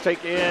Tigers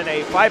take in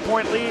a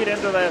 5-point lead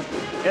into the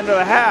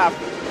half.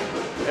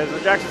 As the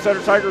Jackson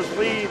Center Tigers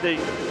lead the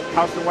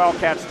Houston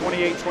Wildcats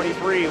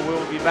 28-23.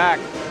 We'll be back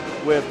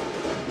with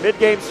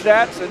mid-game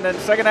stats and then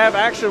second half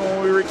action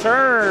when we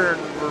return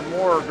for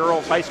more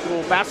girls high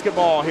school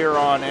basketball here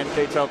on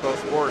NK Telco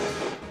Sports.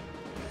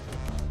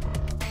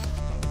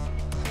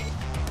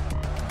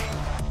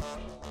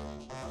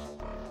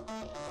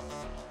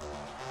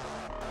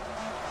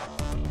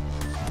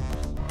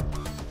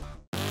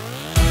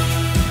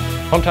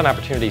 Hometown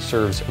Opportunity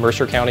serves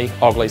Mercer County,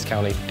 Auglaize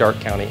County, Darke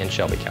County, and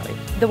Shelby County.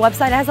 The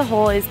website as a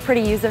whole is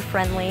pretty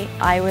user-friendly.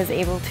 I was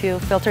able to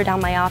filter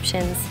down my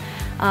options,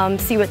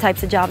 see what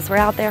types of jobs were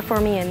out there for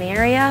me in the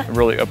area. It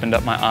really opened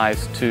up my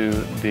eyes to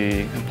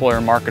the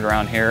employer market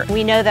around here.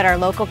 We know that our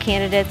local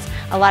candidates,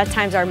 a lot of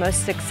times, are our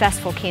most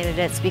successful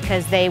candidates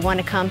because they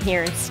want to come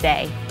here and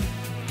stay.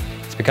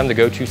 It's become the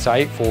go-to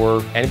site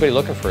for anybody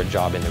looking for a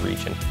job in the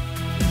region.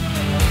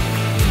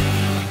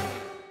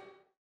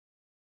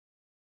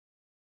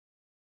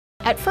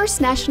 At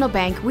First National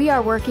Bank, we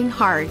are working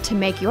hard to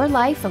make your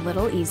life a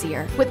little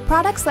easier. With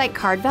products like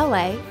Card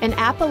Valet, an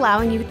app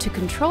allowing you to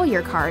control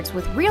your cards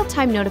with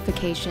real-time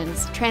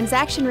notifications,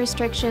 transaction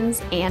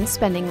restrictions, and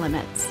spending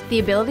limits. The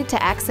ability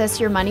to access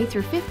your money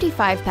through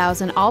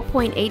 55,000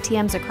 all-point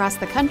ATMs across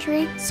the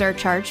country,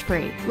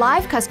 surcharge-free.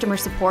 Live customer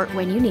support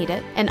when you need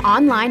it. And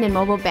online and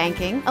mobile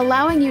banking,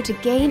 allowing you to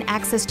gain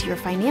access to your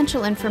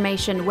financial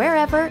information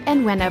wherever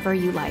and whenever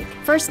you like.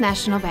 First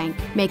National Bank,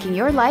 making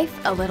your life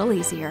a little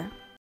easier.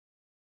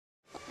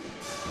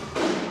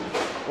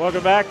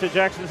 Welcome back to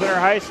Jackson Center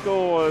High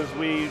School as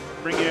we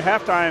bring you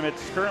halftime.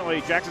 It's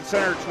currently Jackson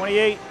Center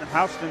 28 and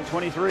Houston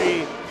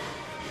 23.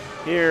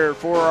 Here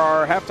for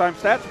our halftime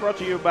stats brought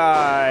to you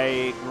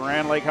by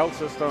Grand Lake Health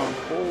System.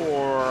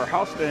 For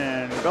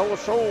Houston, Bill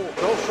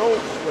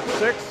Schultz with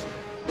 6,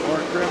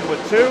 Lauren Grimm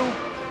with 2,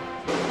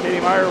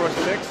 Katie Meyer with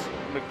 6,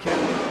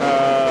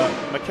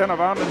 McKenna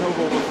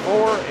Vandenheuvel with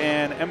 4,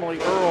 and Emily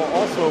Earl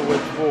also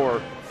with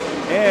 4.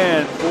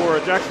 And for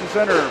Jackson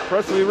Center,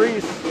 Presley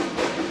Reese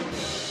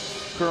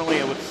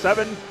currently with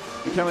 7,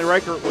 McKinley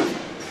Reichert with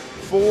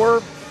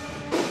 4,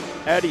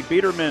 Addie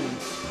Biederman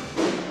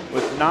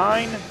with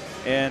 9,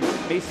 and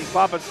Macy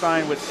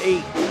Kloppenstein with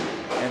 8.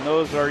 And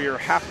those are your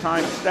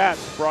halftime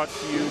stats brought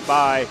to you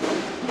by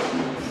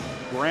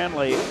Grand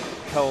Lake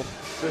Health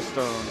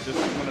System. Just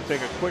want to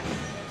take a quick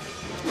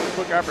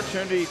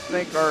opportunity to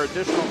thank our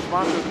additional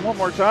sponsors one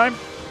more time.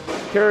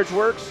 Carriage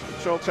Works,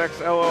 Schultex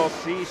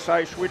LLC,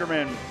 Cy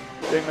Schwederman,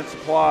 Damon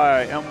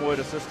Supply, Elmwood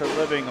Assisted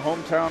Living,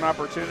 Hometown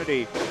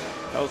Opportunity,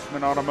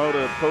 Houseman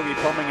Automotive, Kogi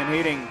Plumbing and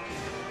Heating,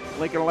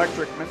 Lincoln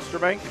Electric, Minster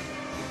Bank,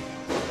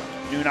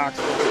 New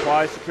Knoxville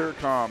Supply,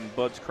 Securicom,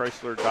 Bud's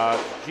Chrysler Dodge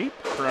Jeep,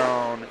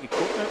 Crown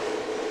Equipment,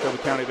 Shelby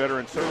County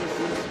Veteran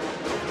Services,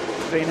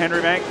 St.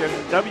 Henry Bank, and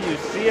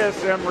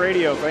WCSM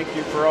Radio. Thank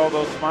you for all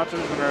those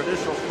sponsors and our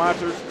additional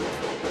sponsors.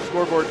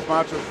 Scoreboard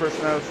sponsors,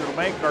 First National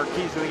Bank. Our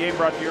keys to the game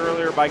brought to you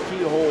earlier by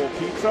Keyhole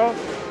Pizza.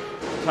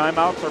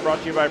 Timeouts are brought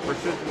to you by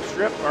Precision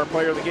Strip, our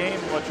player of the game,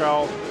 which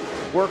I'll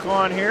work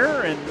on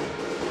here. And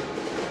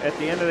at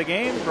the end of the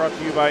game, brought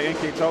to you by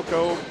NK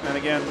Telco. And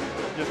again,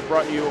 just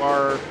brought you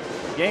our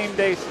game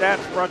day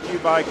stats brought to you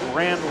by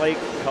Grand Lake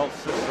Health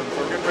System.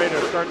 So we're getting ready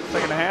to start the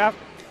second half.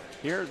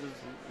 Here,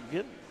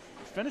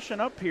 finishing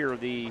up here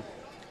the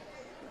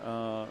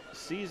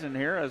season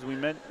here, as we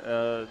meant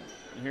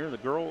here, the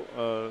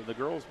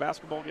girls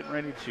basketball getting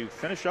ready to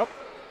finish up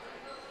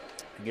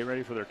and get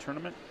ready for their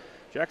tournament.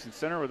 Jackson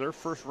Center with their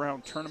first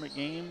round tournament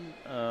game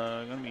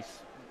going to be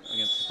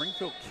against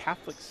Springfield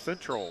Catholic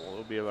Central.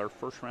 Will be their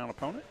first round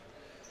opponent.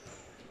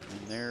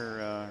 And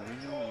they're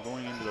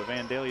going into the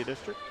Vandalia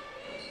district.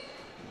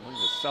 I believe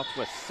it's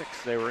Southwest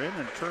 6 they were in,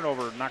 and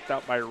turnover knocked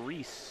out by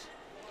Reese.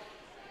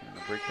 And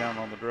the breakdown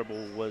on the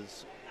dribble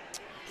was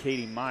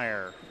Katie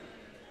Meyer.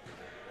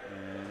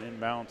 And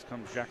inbounds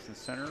comes Jackson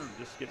Center,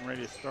 just getting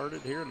ready to start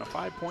it here in a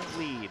 5-point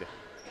lead.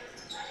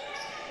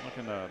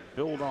 Looking to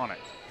build on it.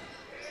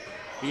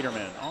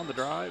 Biederman on the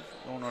drive,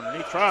 going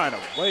underneath, trying to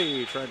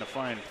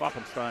find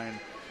Kloppenstein.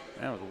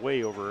 That was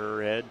way over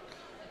her head.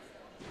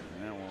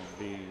 And that will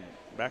be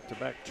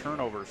back-to-back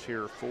turnovers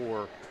here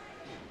for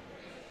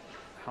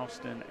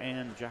Houston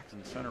and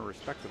Jackson Center,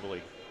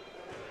 respectively.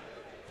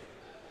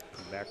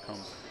 And back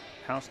comes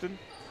Houston.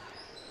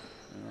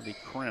 And that'll be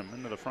Krim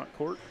into the front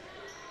court.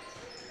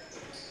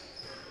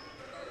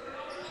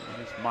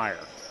 And it's Meyer,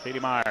 Katie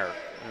Meyer.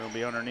 It'll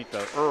be underneath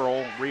the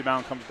Earl.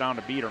 Rebound comes down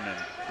to Biederman.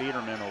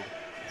 Biederman will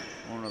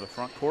go into the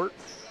front court.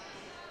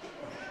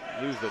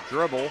 Lose the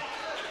dribble.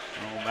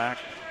 Go back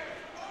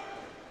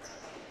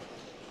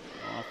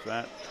off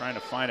that, trying to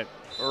find it.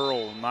 Earl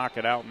will knock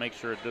it out, make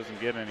sure it doesn't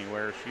get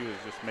anywhere. She was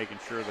just making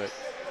sure that it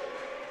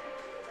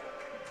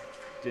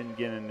didn't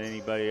get into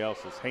anybody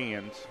else's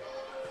hands.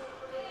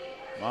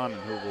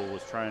 Vandenheuvel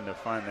was trying to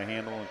find the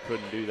handle and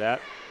couldn't do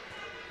that.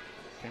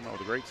 Came up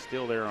with a great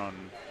steal there on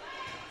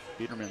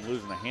Biederman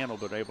losing the handle,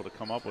 but able to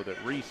come up with it.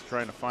 Reese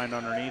trying to find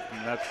underneath,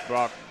 and that's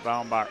brought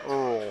down by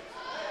Earl.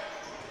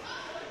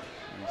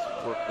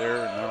 Nice work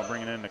there, and that'll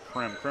bring it into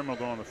Krim. Krim will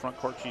go on the front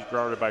court. She's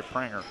guarded by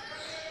Pranger.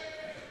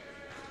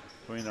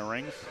 Between the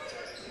rings.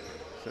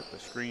 Except the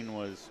screen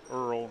was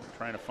Earl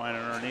trying to find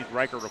it underneath.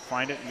 Reichert will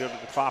find it and go to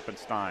the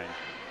Kloppenstein.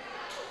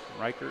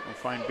 Reichert will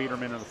find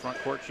Biederman in the front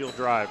court. She'll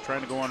drive.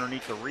 Trying to go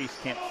underneath the Reese.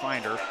 Can't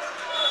find her.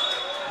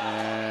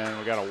 And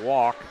we got a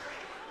walk.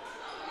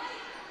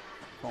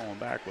 Calling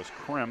back was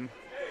Krim.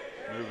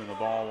 Moving the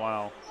ball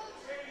while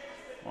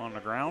on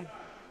the ground.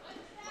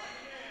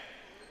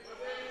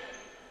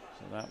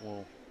 So that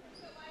will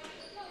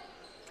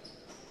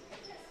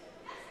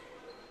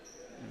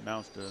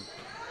bounce to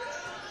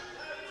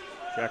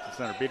Jackson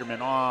Center.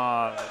 Biederman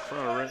on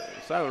front of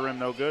the side of the rim,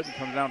 no good. And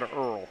comes down to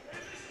Earl.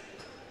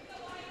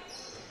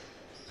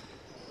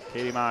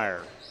 Katie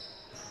Meyer.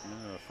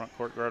 Front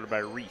court guarded by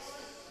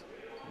Reese.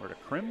 Over to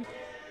Krim.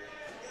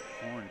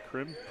 Lauren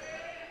Krim.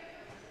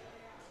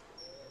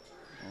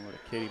 Over to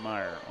Katie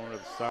Meyer. Over to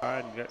the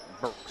side and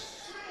got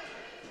Burks.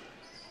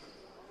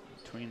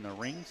 Between the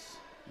rings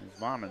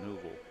is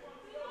Vandenheuvel.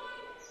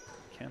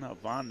 Kenna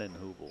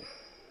Vandenheuvel.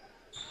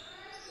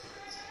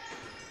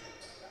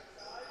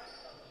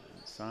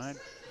 Inside.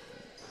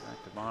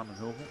 Back to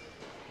Vandenheuvel.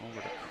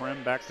 Over to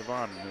Krim. Back to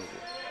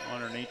Vandenheuvel.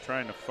 Underneath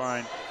trying to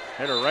find.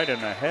 Hit her right in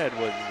the head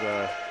was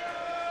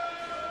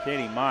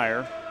Katie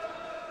Meyer.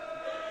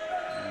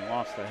 And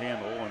lost the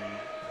handle, and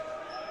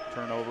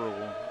turnover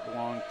will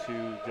belong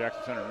to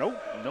Jackson Center.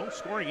 No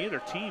scoring either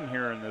team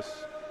here in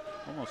this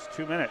almost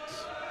 2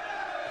 minutes.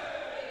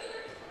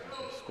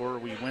 The score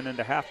we went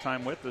into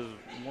halftime with is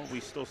what we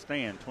still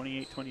stand.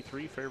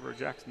 28-23, favor of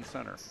Jackson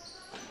Center.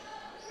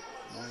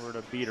 Over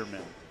to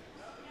Biederman.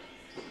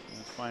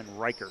 Let's find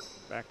Reichert.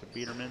 Back to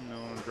Biederman.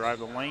 Drive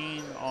the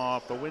lane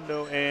off the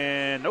window,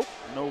 and nope,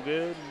 no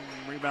good.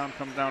 Rebound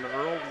comes down to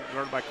Earl,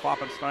 guarded by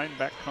Kloppenstein.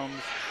 Back comes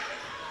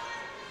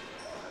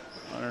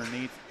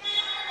underneath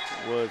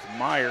was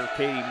Meyer.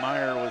 Katie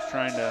Meyer was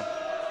trying to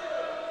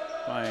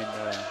find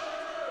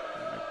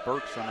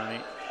Burks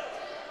underneath.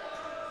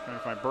 Trying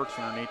to find Burks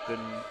underneath, then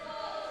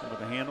with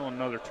the handle,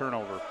 another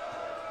turnover.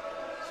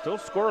 Still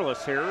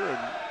scoreless here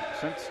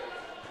since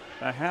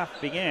the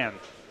half began.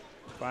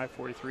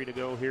 5:43 to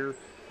go here.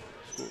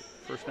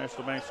 First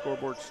National Bank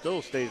scoreboard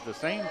still stays the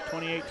same.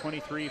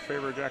 28-23,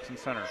 favor of Jackson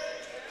Center.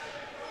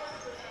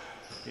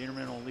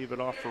 Biederman will leave it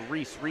off for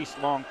Reese. Reese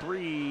long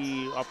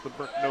three, off the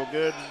brick, no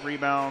good.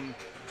 Rebound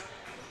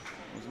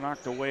was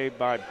knocked away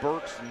by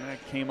Burks, and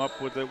that came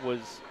up with it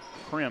was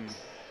Krim.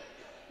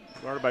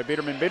 Guarded by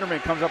Biederman.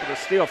 Biederman comes up with a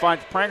steal,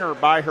 finds Pranger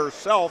by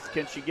herself.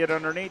 Can she get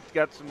underneath?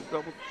 Got some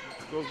double,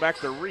 goes back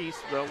to Reese.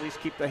 They'll at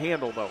least keep the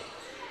handle though.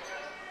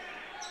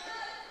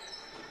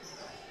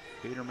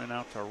 Biederman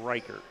out to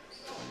Reichert.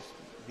 Nice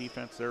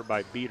defense there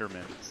by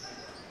Biederman.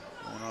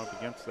 Going up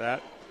against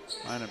that,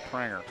 finding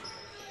Pranger.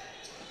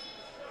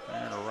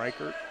 Pranger to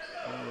Reichert,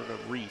 over to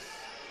Reese.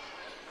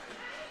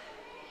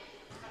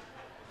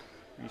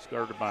 Reese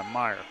guarded by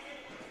Meyer.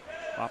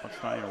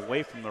 Kloppenstein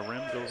away from the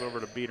rim, goes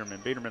over to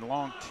Biederman. Biederman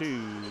long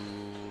two.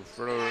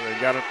 They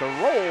got it to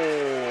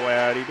roll.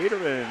 Addie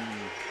Biederman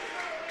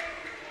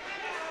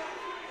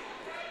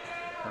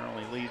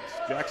currently leads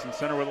Jackson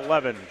Center with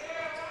 11.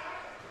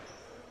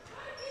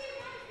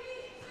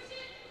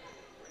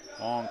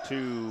 Long two,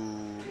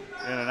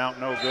 in and out,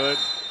 no good.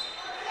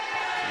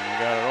 And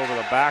we got it over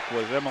the back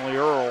was Emily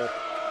Earl.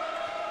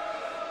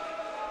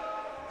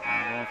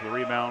 And going for the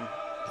rebound.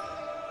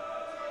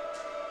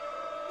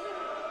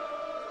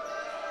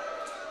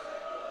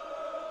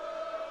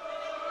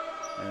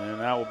 And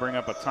that will bring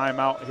up a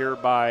timeout here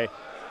by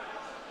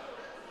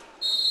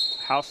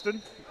Houston.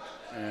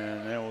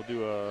 And then we'll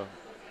do a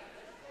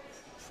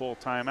full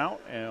timeout.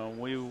 And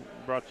we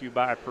brought to you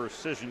by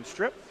Precision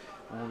Strip.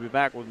 We'll be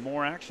back with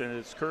more action.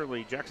 It's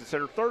currently Jackson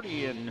Center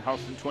 30 and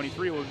Houston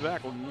 23. We'll be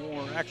back with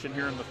more action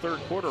here in the third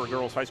quarter of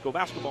girls high school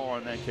basketball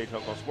and then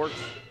K-12 Sports.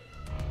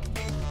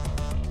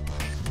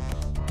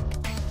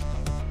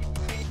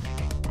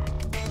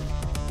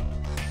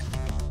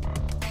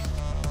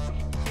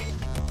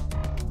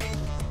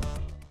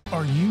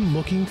 Are you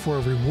looking for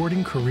a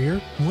rewarding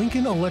career?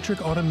 Lincoln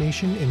Electric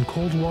Automation in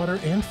Coldwater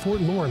and Fort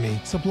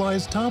Loramie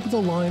supplies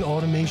top-of-the-line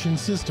automation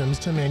systems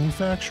to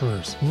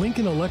manufacturers.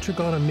 Lincoln Electric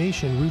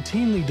Automation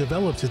routinely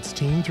develops its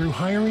team through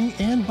hiring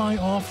and by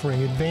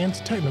offering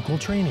advanced technical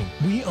training.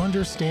 We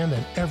understand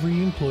that every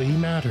employee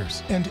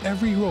matters, and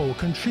every role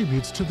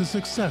contributes to the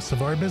success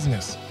of our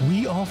business.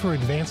 We offer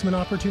advancement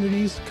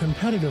opportunities,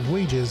 competitive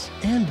wages,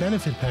 and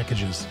benefit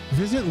packages.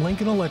 Visit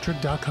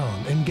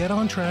LincolnElectric.com and get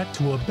on track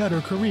to a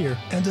better career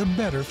and a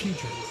better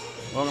future.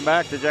 Welcome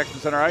back to Jackson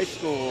Center High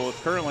School.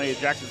 It's currently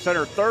Jackson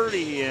Center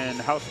 30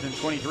 and Houston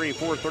 23.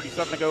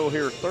 4:37 to go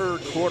here,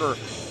 third quarter.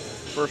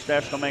 First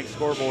National Bank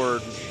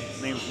scoreboard.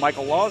 His name's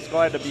Michael Laws.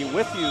 Glad to be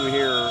with you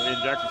here in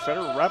Jackson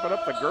Center, wrapping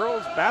up the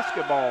girls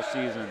basketball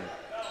season.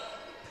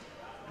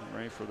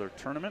 Ready for their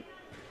tournament.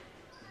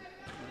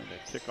 And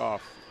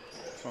kickoff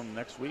from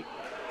next week.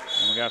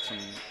 And we got some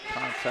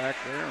contact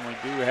there, and we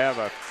do have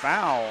a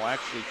foul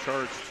actually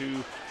charged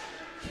to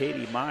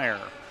Katie Meyer.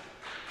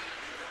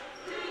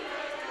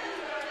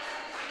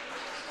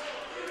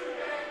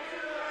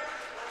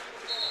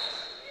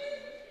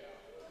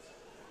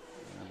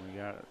 And we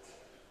got an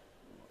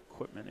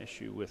equipment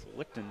issue with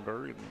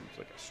Lichtenberg. It looks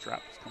like a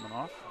strap is coming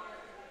off.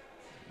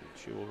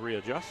 She will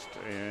readjust,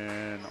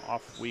 and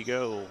off we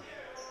go.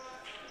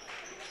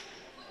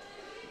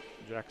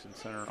 Jackson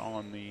Center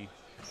on the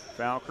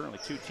foul. Currently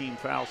 2 team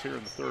fouls here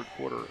in the third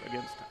quarter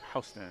against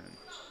Houston.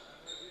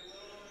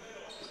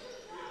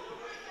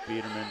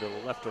 Biederman to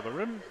the left of the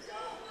rim.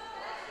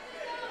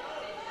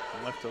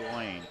 Left of the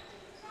lane.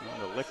 On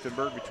to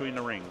Lichtenberg between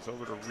the rings.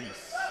 Over to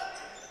Reese.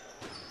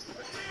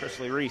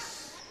 Chrisley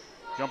Reese.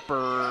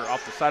 Jumper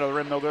off the side of the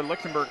rim, no good.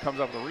 Lichtenberg comes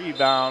up with a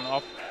rebound.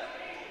 Off.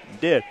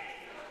 Did.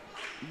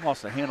 He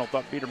lost the handle.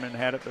 Thought Biederman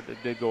had it, but it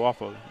did go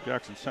off of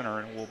Jackson Center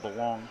and will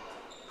belong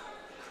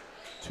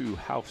to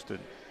Houston.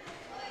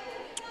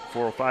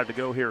 4:05 to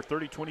go here.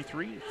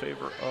 30-23 in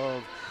favor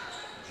of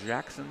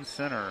Jackson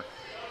Center.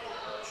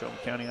 Shelby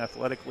County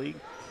Athletic League.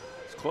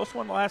 It's a close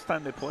one the last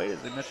time they played,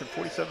 as they mentioned,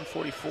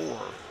 47-44.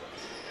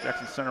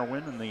 Jackson Center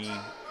win in the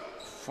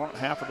front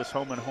half of this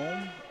home and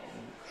home.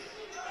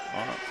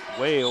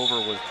 Way over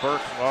was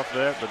Burke off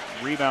that, but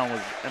rebound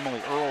was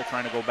Emily Earl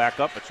trying to go back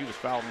up, but she was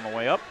fouled on the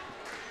way up.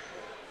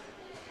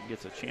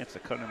 Gets a chance to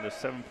cut into a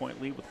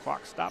 7-point lead with the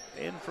clock stopped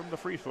in from the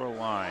free throw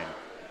line.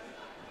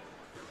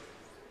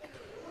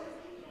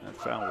 That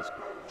foul was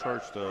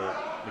charged to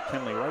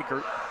McKinley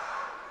Reichert.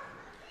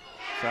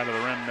 Side of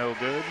the rim, no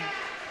good.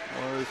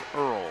 Was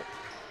Earl.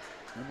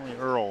 Emily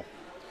Earl.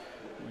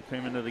 We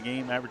came into the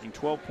game averaging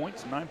 12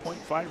 points and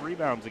 9.5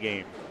 rebounds a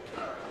game.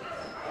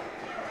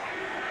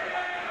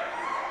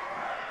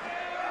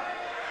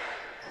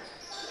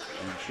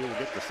 And she will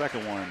get the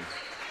second one.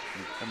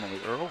 Emily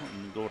Earl,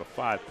 and go to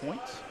 5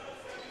 points.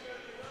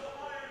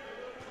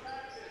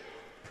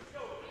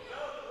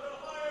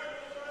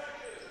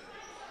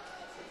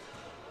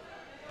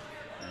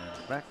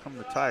 And back come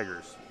the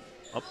Tigers,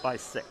 up by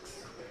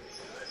 6.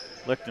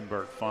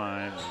 Lichtenberg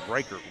finds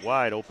Reichert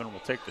wide open, will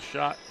take the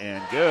shot,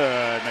 and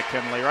good.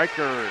 McKinley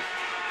Reichert.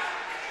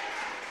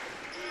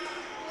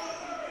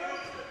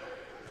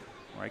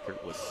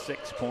 Reichert with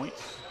 6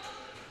 points.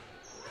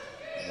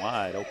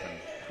 Wide open.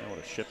 Able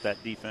to shift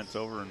that defense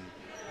over and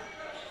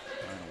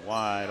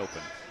wide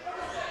open.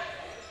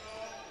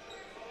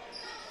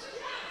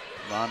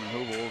 Von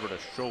Hubel over to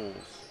Scholes.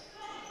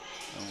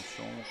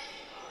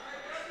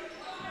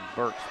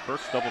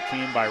 Burks double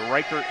teamed by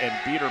Reichert, and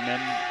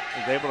Biederman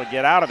is able to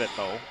get out of it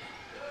though.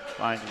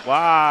 Finds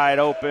wide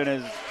open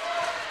is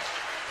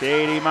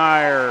Katie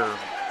Meyer.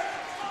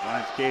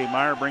 Finds Katie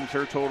Meyer, brings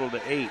her total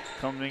to 8.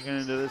 Coming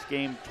into this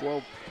game,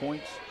 12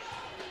 points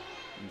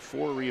and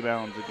 4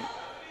 rebounds a game.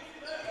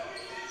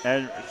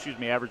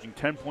 Averaging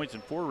 10 points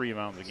and 4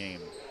 rebounds a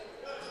game.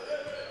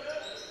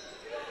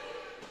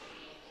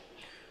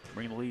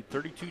 Bring the lead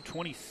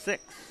 32-26.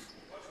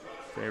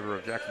 Favor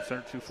of Jackson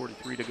Center,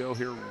 2:43 to go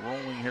here.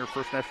 Rolling here.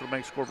 First National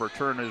Bank scoreboard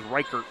return is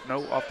Reichert.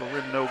 No, off the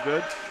rim, no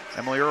good.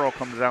 Emily Earl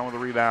comes down with a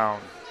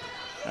rebound.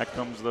 That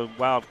comes the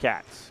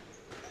Wildcats.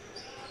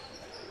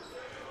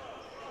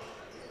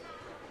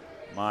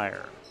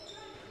 Meyer.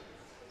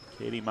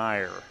 Katie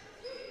Meyer.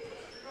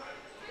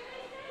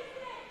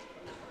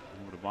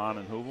 Over to Von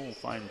and Hubel. Will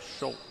find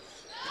Schultz.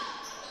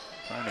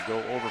 Trying to go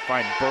over,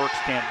 find Burks,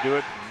 can't do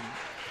it.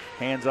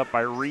 Hands up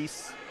by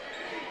Reese.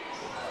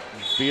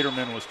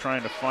 Biederman was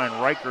trying to find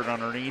Reichert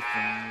underneath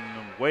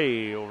and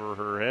way over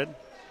her head.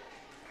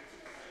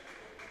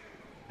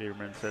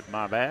 Biederman said,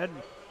 my bad.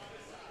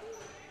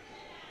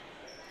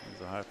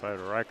 There's a high five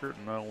to Reichert,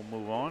 and then we'll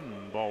move on,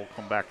 and the ball will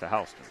come back to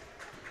Houston.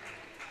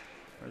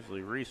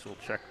 Leslie Reese will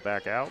check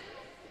back out.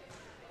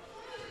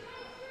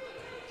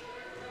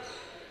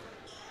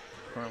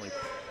 Currently,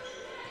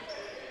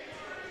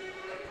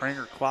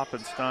 Pranger,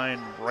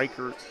 Kloppenstein,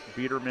 Reichert,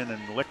 Biederman,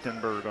 and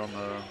Lichtenberg on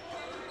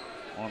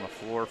the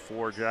floor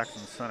for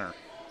Jackson Center.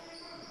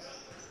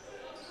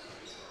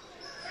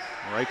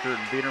 Reichert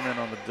and Biederman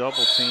on the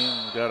double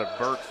team. We got a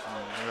Burks,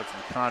 and we got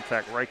some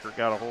contact. Reichert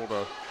got a hold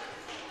of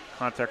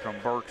contact on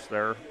Burks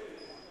there.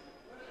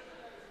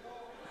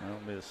 That'll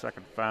be the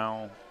second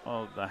foul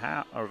of the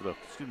of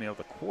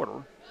the quarter.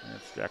 And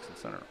it's Jackson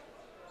Center.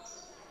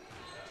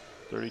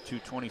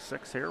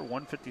 32-26 here,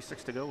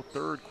 1:56 to go.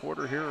 Third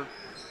quarter here.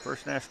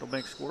 First National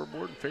Bank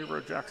scoreboard in favor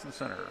of Jackson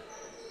Center.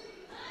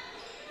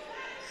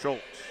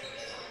 Schultz.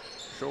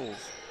 Scholes.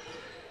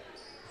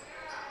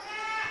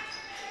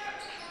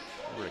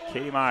 Over to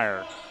Katie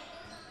Meyer.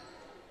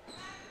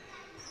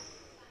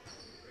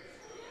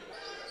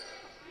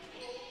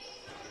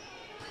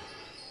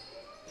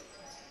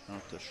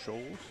 Out to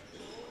Scholes.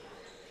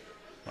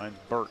 Finds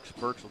Burks.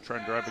 Burks will try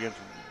and drive against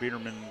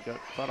Biederman. Got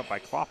caught up by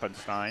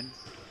Kloppenstein.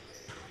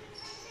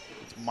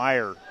 It's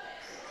Meyer.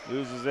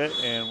 Loses it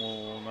and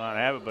will not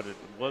have it, but it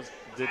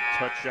did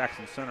touch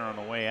Jackson Center on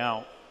the way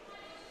out.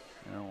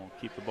 And we'll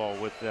keep the ball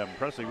with them.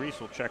 Presley Reese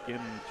will check in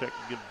and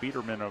give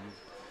Biederman a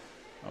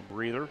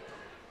breather.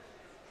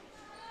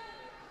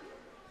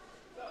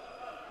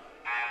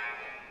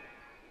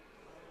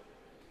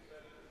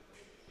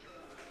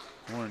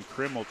 Lauren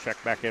Krim will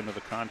check back into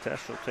the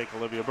contest. She'll take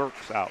Olivia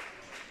Burks out.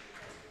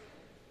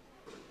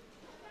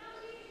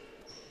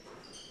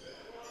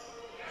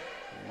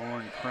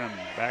 Lauren Krim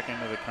back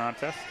into the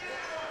contest.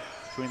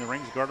 Between the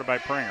rings, guarded by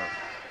Pranger.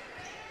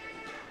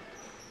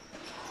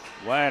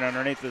 Wide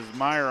underneath is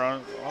Meyer,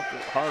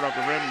 hard off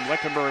the rim.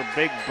 Lichtenberg,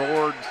 big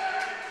board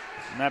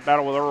in that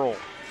battle with Earl.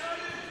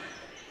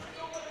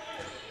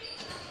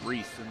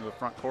 Reese into the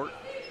front court.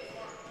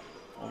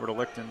 Over to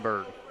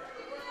Lichtenberg.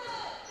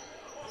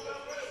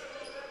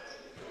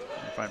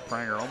 I find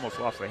Pranger almost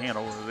lost the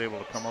handle, was able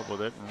to come up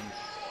with it.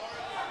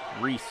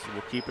 And Reese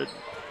will keep it,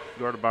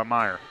 guarded by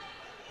Meyer.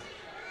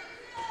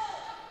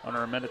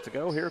 Under a minute to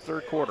go here,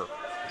 third quarter.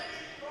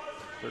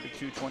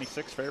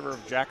 32-26, favor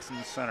of Jackson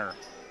Center.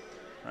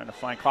 Trying to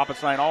find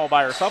Kloppenstein all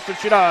by herself, and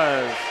she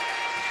does.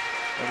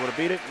 Able to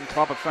beat it, and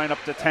Kloppenstein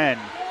up to 10.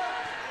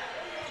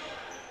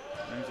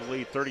 Brings the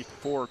lead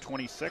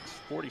 34-26,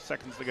 40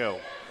 seconds to go.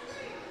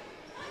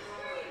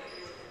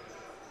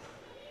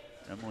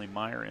 Emily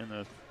Meyer in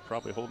the,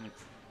 probably holding,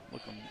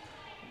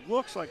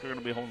 looks like they're going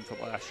to be holding for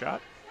the last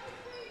shot.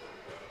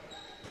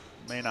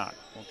 May not.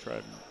 We'll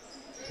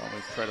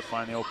probably try to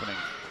find the opening.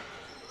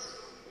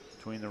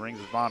 Between the rings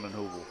is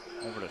Vandenheuvel.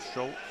 Over to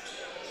Scholes.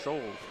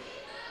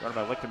 Guarded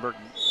by Lichtenberg.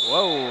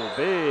 Whoa,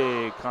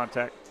 big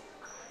contact.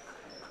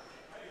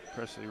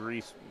 Presley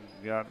Reese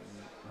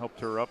helped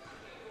her up.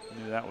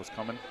 Knew that was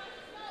coming.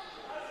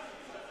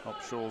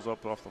 Helped Scholes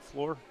up off the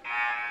floor.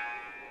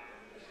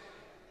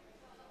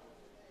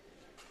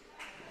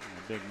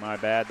 Big my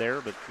bad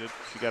there, but good.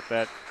 She got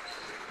that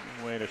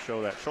way to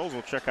show that. Scholes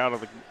will check out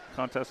of the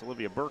contest.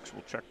 Olivia Burks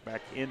will check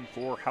back in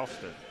for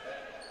Houston.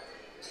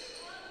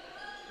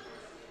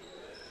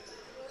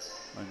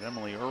 And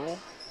Emily Earl.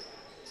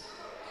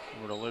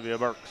 Over to Olivia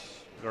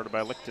Burks, guarded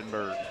by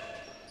Lichtenberg.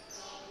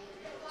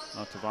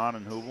 Out to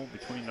Vandenheuvel.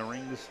 Between the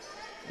rings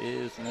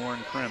is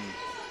Lauren Krim.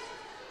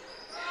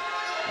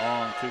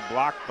 Long two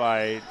blocked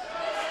by,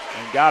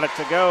 and got it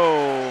to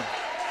go,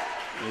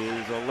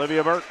 is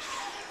Olivia Burks.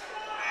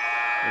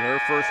 With her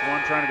first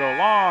one trying to go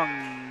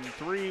long.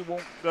 Three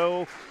won't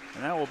go,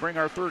 and that will bring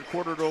our third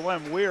quarter to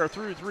 11. We are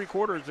through three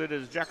quarters. It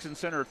is Jackson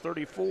Center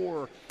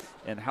 34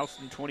 and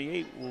Houston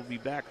 28. We'll be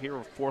back here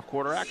with fourth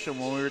quarter action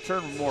when we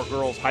return with more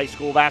girls high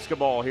school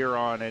basketball here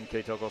on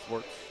NK Telco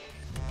Sports.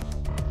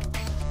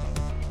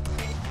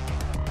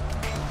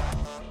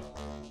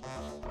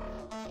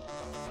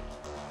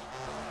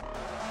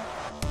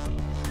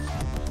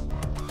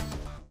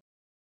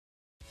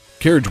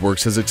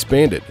 CarriageWorks has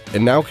expanded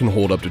and now can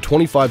hold up to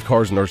 25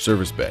 cars in our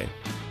service bay.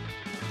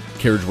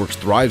 CarriageWorks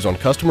thrives on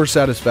customer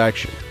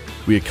satisfaction.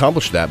 We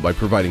accomplish that by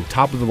providing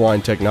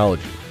top-of-the-line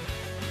technology.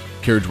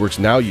 CarriageWorks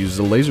now uses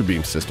a laser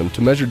beam system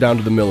to measure down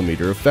to the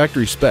millimeter of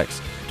factory specs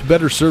to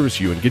better service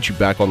you and get you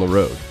back on the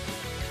road.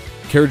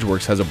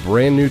 CarriageWorks has a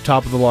brand new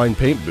top-of-the-line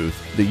paint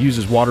booth that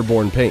uses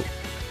waterborne paint.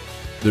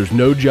 There's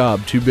no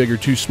job too big or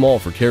too small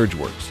for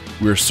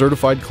CarriageWorks. We're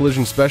certified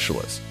collision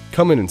specialists.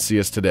 Come in and see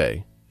us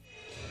today.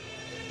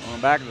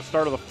 Back at the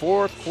start of the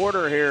fourth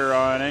quarter here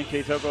on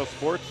NK Telco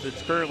Sports.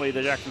 It's currently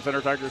the Jackson Center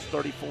Tigers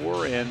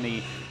 34 and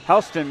the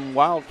Houston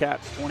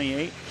Wildcats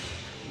 28.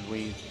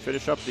 We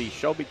finish up the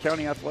Shelby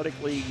County Athletic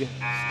League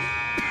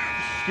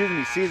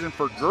season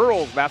for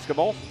girls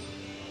basketball.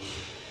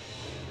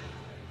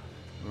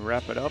 We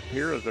wrap it up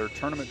here as their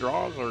tournament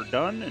draws are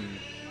done and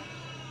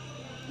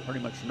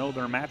pretty much know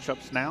their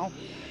matchups now.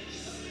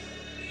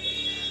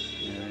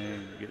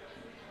 And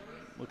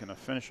looking to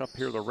finish up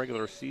here the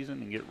regular season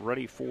and get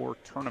ready for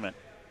tournament.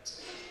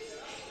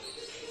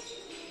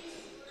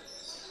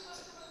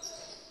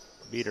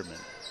 Biederman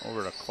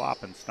over to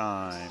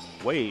Kloppenstein,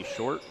 way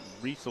short.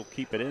 Reese will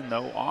keep it in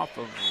though, off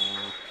of,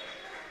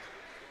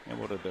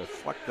 able to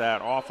deflect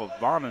that off of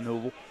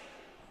Vandenheuvel.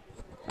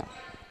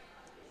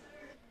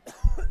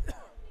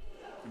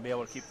 And be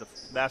able to keep the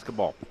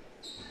basketball.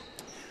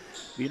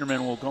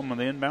 Biederman will come on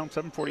the inbound,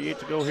 7:48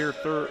 to go here,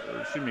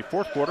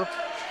 fourth quarter.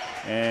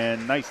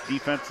 And nice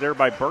defense there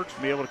by Burks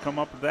to be able to come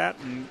up with that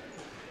and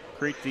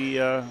create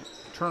the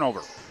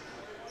turnover.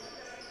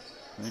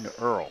 Into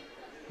Earl,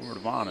 over to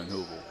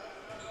Vandenheuvel.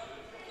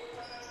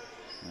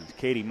 It's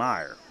Katie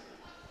Meyer.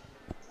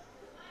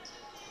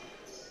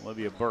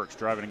 Olivia Burks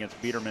driving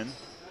against Biederman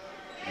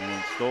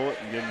and stole it,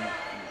 and then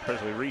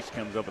Presley Reese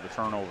comes up with a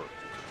turnover.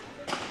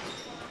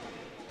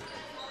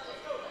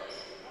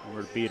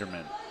 Over to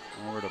Biederman,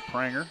 over to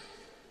Pranger.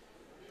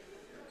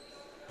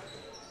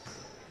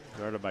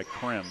 Guarded by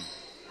Krim.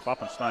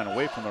 Kloppenstein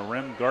away from the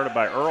rim, guarded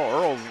by Earl.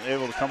 Earl's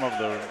able to come up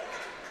with a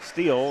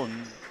steal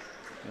and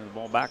the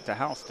ball back to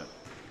Houston.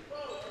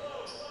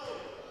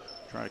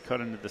 Trying to cut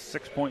into the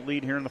 6-point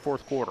lead here in the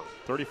fourth quarter.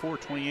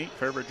 34-28,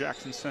 favor of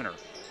Jackson Center.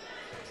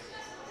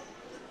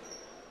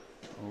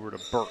 Over to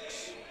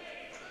Burks.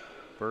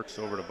 Burks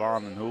over to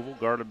Vandenheuvel,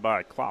 guarded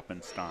by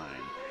Kloppenstein.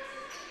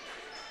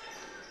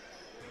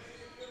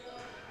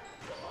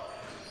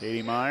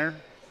 Katie Meyer.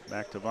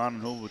 Back to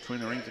Vandenheuvel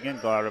between the rings again,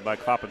 guarded by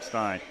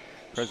Kloppenstein.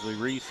 Presley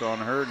Reese on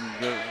her,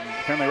 and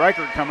Kenley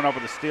Reichert coming up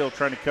with a steal,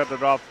 trying to cut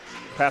it off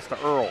past to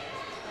Earl.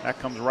 That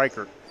comes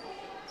Reichert.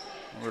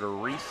 Over to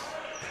Reese.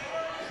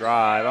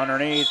 Drive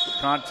underneath,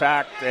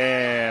 contact,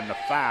 and a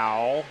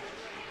foul.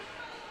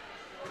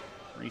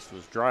 Reese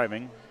was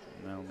driving,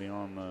 and that'll be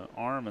on the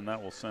arm, and that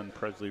will send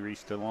Presley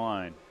Reese to the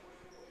line.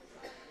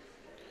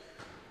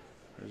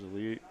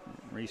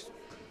 Reese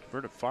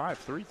converted 5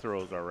 free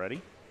throws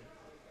already.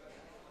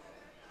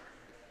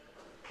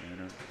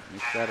 And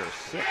makes that her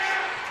 6th.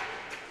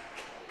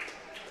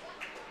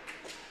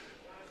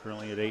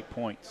 Currently at 8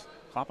 points.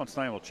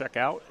 Kloppenstein will check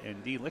out,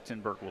 and Dee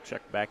Lichtenberg will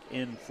check back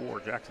in for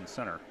Jackson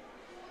Center.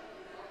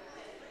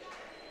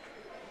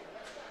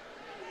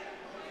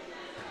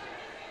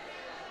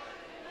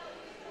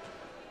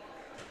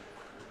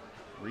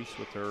 Reese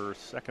with her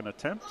 2nd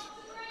attempt,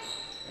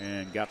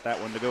 and got that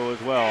one to go as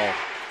well.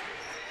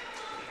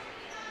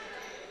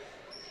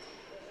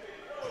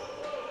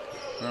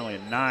 Currently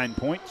at 9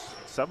 points,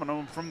 7 of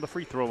them from the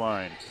free throw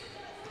line.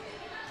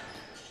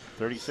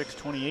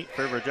 36-28,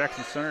 favor of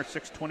Jackson Center,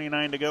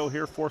 6:29 to go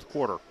here, 4th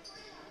quarter.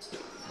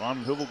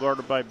 Von Hubel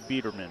guarded by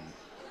Biederman.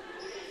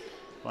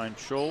 Finds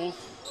Scholes,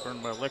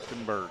 turned by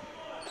Lichtenberg.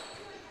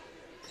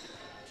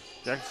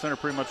 Jackson Center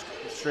pretty much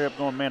straight up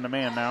going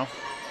man-to-man now.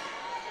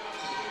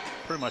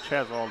 Pretty much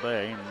has all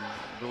day, and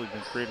really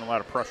been creating a lot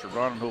of pressure.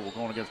 Von Hubel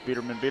going against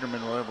Biederman.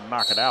 Biederman will able to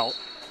knock it out.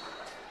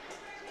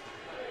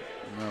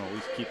 And they'll at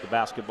least keep the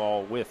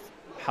basketball with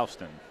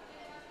Houston.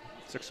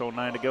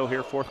 6:09 to go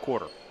here, 4th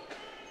quarter.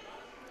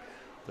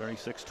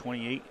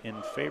 36-28 in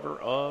favor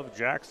of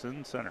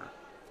Jackson Center.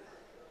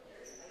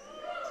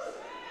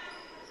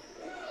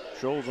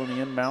 Scholes on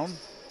the inbound.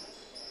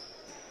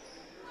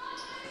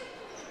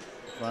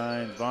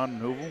 Finds Von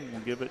Hubel.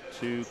 We'll give it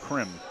to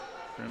Krim.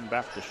 Krim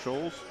back to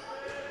Scholes.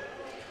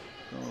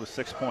 With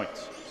 6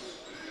 points.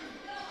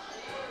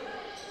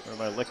 There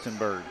by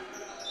Lichtenberg.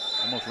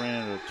 Almost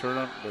ran into a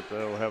turnout, but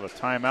they'll have a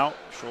timeout.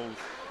 Scholes,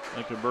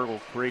 Lichtenberg will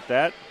create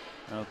that.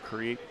 They'll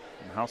create,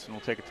 and Houston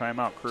will take a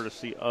timeout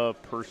courtesy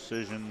of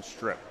Precision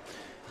Strip.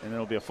 And then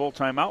it'll be a full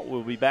timeout.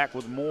 We'll be back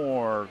with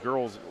more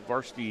girls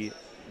varsity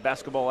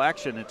basketball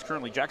action. It's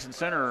currently Jackson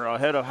Center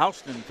ahead of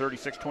Houston,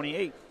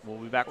 36-28. We'll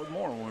be back with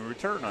more when we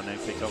return on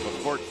NK Telco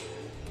Sports.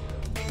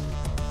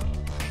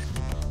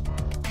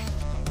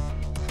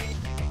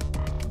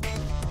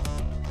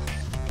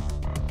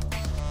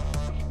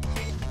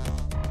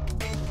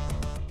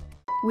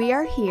 We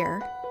are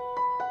here,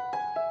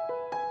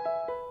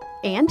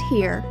 and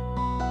here,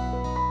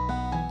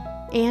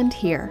 and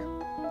here.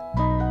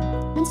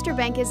 Minster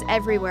Bank is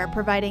everywhere,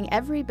 providing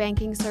every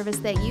banking service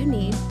that you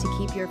need to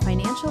keep your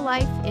financial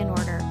life in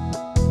order.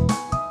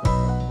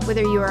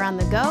 Whether you are on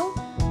the go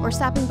or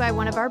stopping by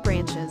one of our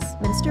branches,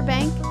 Minster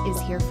Bank is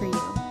here for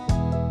you.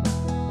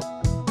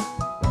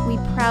 We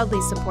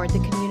proudly support the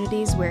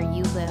communities where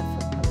you live.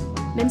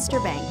 Minster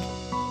Bank,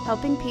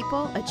 helping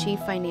people achieve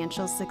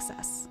financial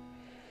success.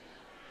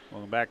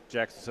 Welcome back to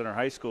Jackson Center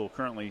High School.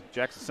 Currently,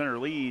 Jackson Center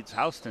leads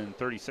Houston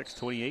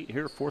 36-28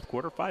 here, 4th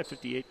quarter,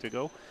 5:58 to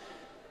go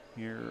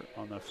here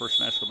on the First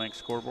National Bank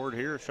scoreboard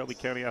here. Shelby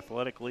County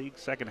Athletic League,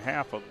 second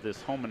half of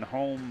this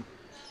home-and-home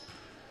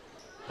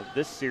of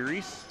this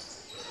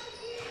series.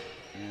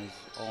 As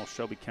all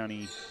Shelby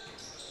County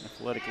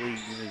Athletic League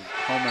is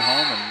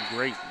home-and-home, and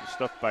great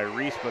stuff by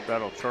Reese, but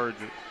that'll charge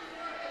it.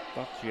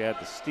 Thought she had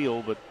the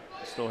steal, but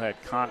still had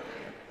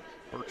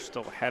Burke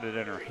still had it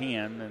in her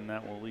hand, and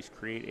that will at least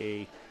create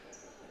a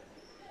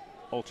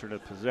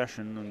alternate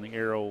possession, and the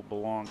arrow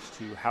belongs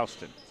to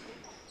Houston.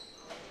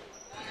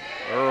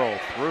 Earl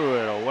threw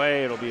it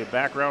away. It'll be a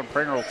background.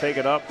 Pringer will take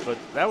it up, but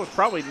that was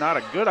probably not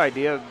a good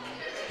idea.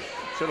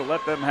 Should have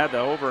let them have the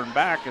over and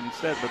back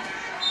instead,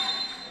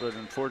 but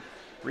unfortunately,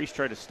 Reese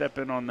tried to step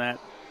in on that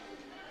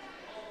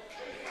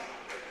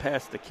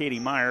pass to Katie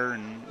Meyer,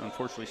 and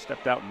unfortunately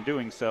stepped out in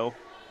doing so.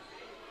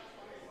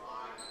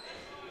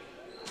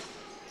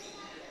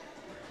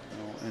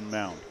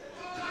 Inbound.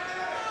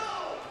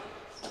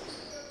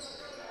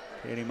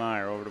 Katie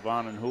Meyer over to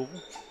Von and Hubel.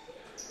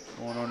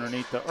 Going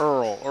underneath to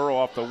Earl. Earl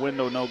off the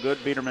window, no good.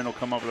 Biederman will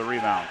come up with a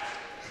rebound.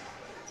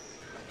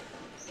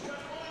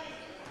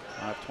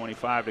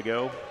 5:25 to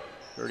go.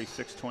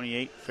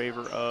 36-28,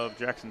 favor of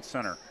Jackson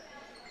Center.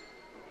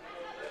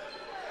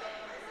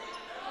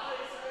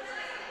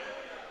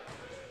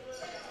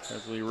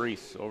 Presley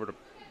Reese over to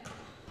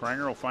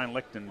Pranger, will find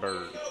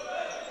Lichtenberg.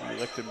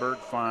 Lichtenberg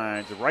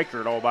finds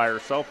Reichert all by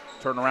herself.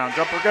 Turnaround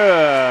jumper,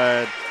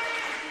 good.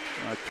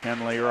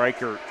 Kenley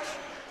Reichert.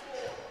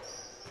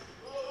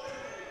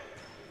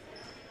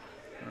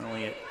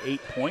 Only at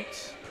 8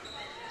 points.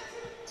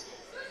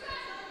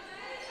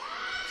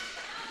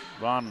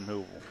 Von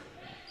Hubel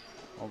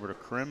over to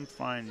Krim,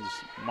 finds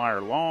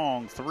Meyer.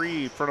 Long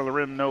three, front of the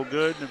rim, no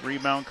good. The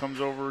rebound comes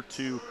over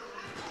to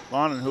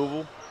Von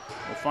Hubel.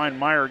 We'll find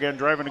Meyer again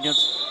driving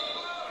against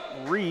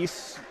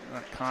Reese.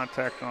 That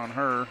contact on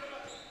her.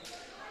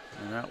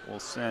 And that will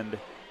send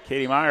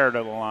Katie Meyer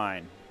to the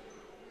line.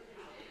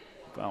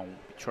 Foul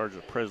charge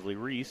of Presley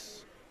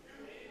Reese.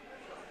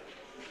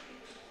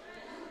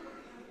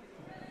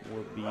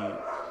 Will be,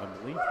 I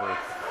believe, her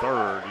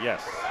third.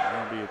 Yes,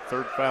 that will be a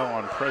third foul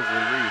on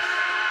Presley Reese.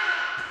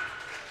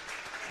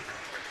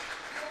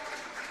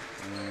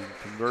 And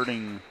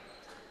converting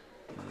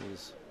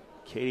is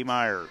Katie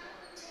Meyer.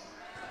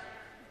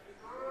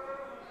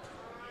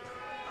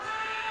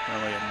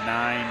 Only at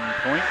 9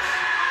 points.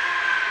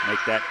 Make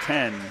that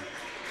 10.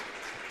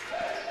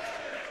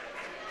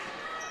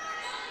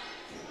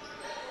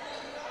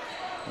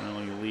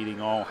 Currently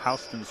leading all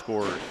Houston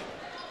scorers.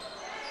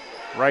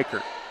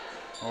 Reichert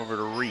over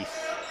to Reese.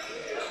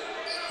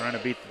 Trying to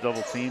beat the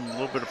double team. A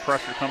little bit of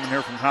pressure coming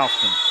here from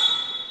Houston.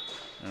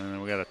 And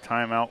then we got a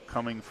timeout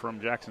coming from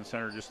Jackson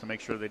Center just to make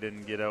sure they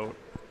didn't get out.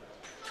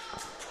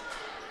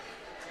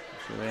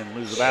 So they didn't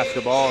lose the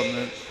basketball. And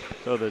then,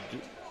 so the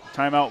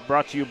timeout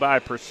brought to you by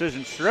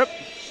Precision Strip.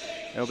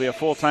 It'll be a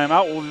full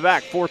timeout. We'll be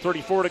back.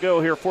 4:34 to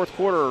go here, fourth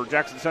quarter.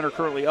 Jackson Center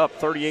currently up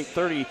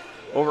 38-30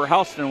 over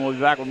Houston. We'll be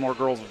back with more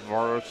girls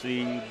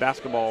varsity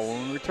basketball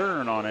when we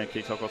return on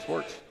NK Telco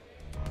Sports.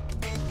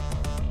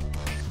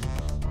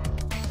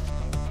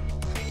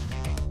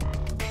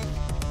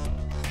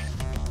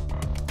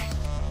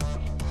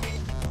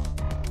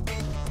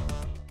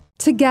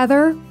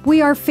 Together, we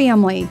are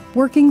family,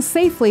 working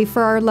safely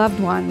for our loved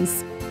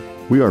ones.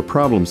 We are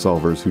problem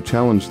solvers who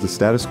challenge the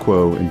status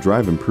quo and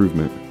drive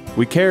improvement.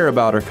 We care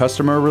about our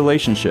customer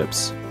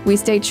relationships. We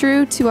stay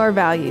true to our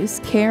values,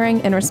 caring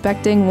and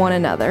respecting one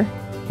another.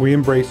 We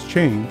embrace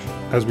change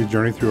as we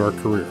journey through our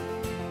career.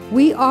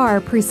 We are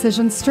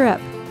Precision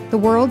Strip, the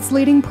world's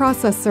leading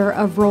processor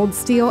of rolled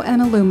steel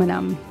and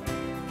aluminum.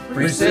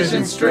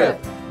 Precision Strip,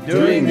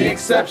 doing the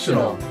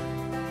exceptional.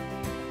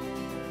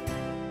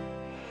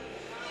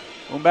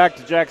 Going back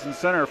to Jackson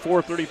Center,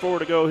 4:34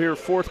 to go here,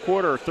 fourth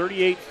quarter,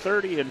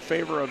 38-30 in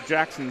favor of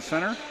Jackson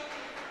Center.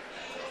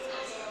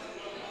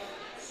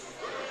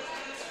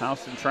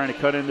 Houston trying to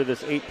cut into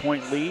this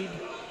 8-point lead.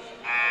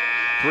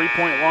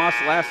 3-point loss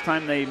last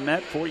time they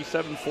met,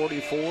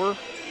 47-44.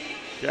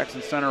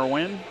 Jackson Center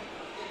win.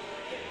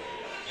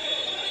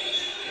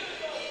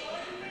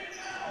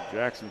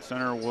 Jackson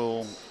Center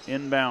will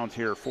inbound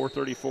here,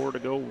 4:34 to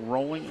go,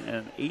 rolling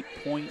an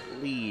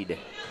 8-point lead.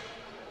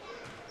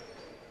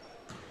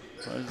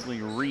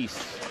 Leslie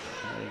Reese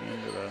heading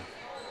into the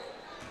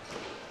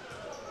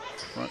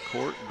front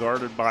court,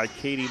 guarded by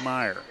Katie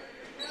Meyer.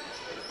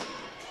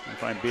 And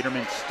find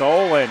Biederman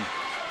stolen.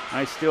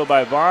 Nice steal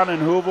by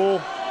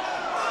Vandenheuvel.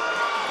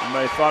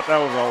 Somebody thought that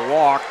was a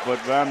walk, but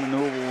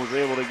Vandenheuvel was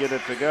able to get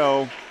it to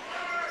go.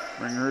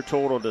 Bring her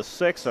total to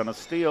 6 on a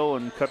steal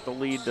and cut the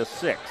lead to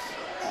 6.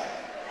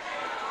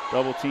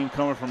 Double team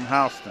coming from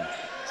Houston.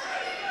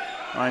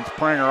 Finds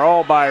Pranger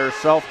all by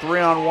herself.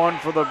 3-on-1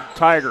 for the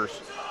Tigers.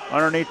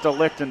 Underneath to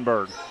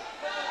Lichtenberg.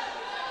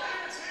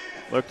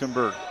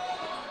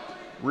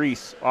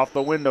 Reese off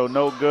the window,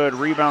 no good.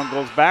 Rebound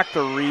goes back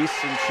to Reese,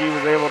 and she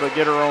was able to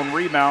get her own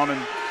rebound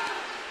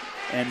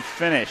and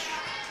finish.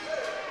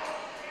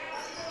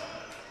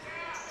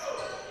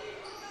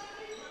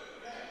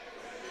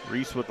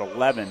 Reese with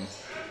 11.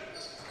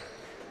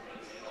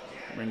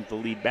 Brings the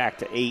lead back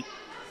to 8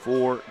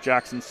 for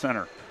Jackson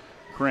Center.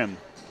 Krim.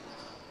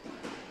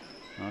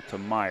 Out to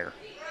Meyer.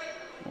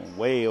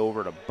 Way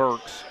over to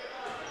Burks.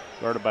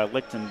 Guarded by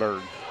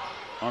Lichtenberg.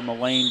 On the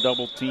lane,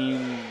 double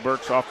team.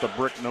 Burks off the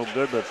brick, no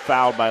good, but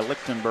fouled by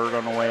Lichtenberg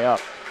on the way up.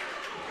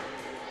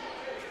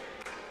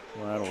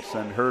 Well, that'll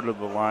send her to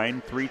the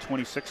line.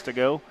 3:26 to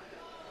go.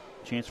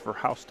 Chance for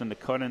Houston to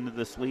cut into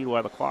this lead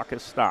while the clock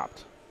is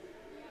stopped.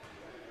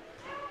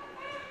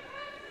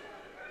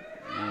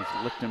 There's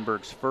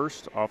Lichtenberg's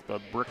first. Off the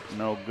brick,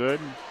 no good.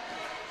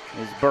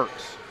 Is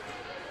Burks.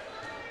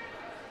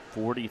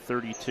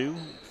 40-32 in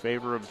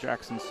favor of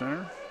Jackson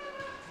Center.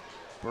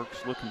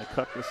 Burks looking to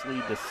cut this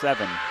lead to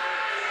 7.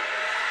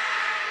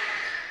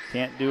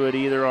 Can't do it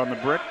either on the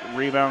brick.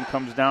 Rebound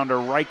comes down to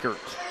Reichert.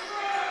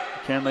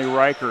 Kenley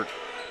Reichert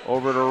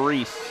over to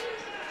Reese.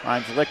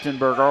 Finds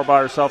Lichtenberg all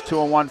by herself,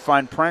 2-on-1.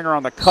 Find Pranger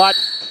on the cut.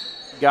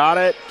 Got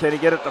it. Can he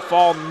get it to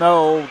fall?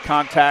 No.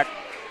 Contact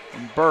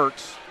from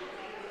Burks.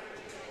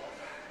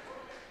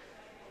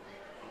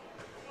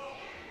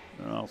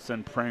 And I'll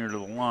send Pranger to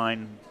the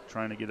line.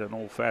 Trying to get an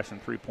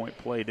old-fashioned three-point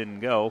play. Didn't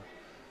go.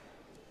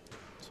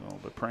 So,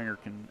 but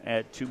Pranger can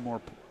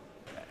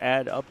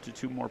add up to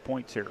 2 more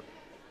points here.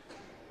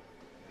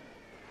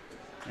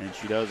 And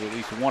she does at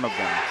least one of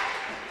them.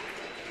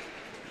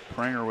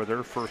 Pranger with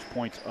her first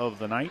points of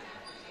the night.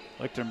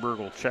 Lichtenberg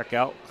will check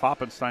out.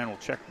 Kloppenstein will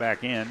check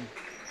back in.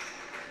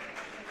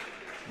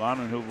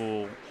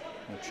 Vandenheuvel will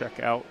check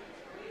out.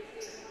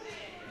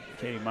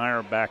 Katie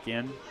Meyer back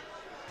in.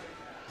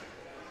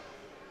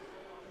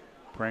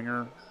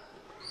 Pranger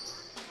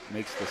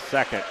makes the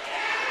second.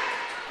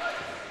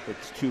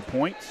 It's 2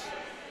 points.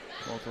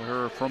 Both of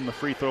her from the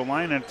free throw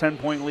line and a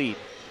 10-point lead.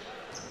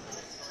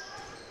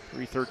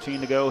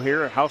 3:13 to go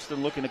here.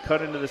 Houston looking to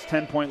cut into this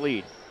 10-point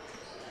lead.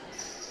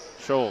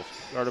 Scholes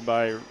guarded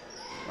by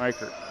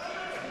Reichert.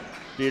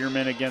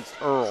 Biederman against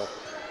Earl.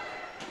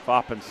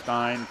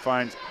 Kloppenstein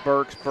finds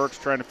Burks. Burks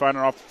trying to find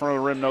it off the front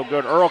of the rim. No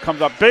good. Earl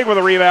comes up big with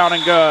a rebound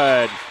and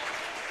good.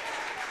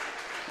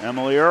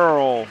 Emily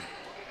Earl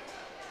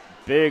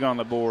big on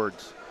the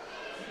boards.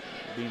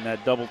 Being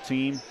that double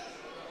team.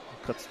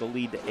 Cuts the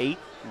lead to 8.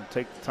 We'll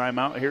take the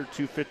timeout here.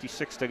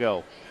 2:56 to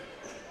go.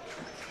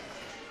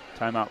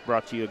 Timeout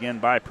brought to you again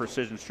by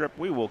Precision Strip.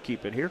 We will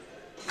keep it here.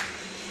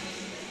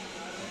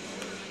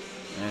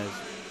 As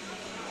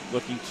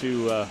looking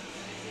to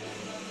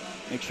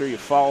make sure you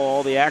follow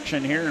all the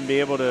action here and be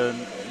able to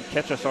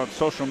catch us on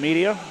social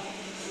media.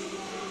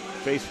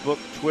 Facebook,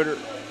 Twitter,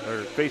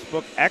 or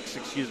Facebook X,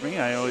 excuse me.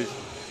 I always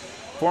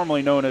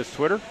formerly known as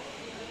Twitter.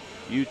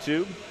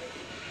 YouTube.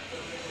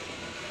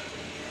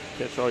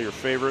 Catch all your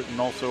favorite, and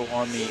also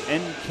on the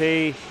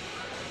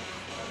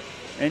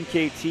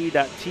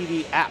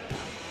nkt.tv app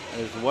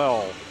as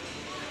well.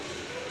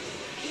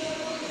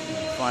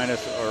 Find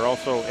us, or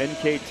also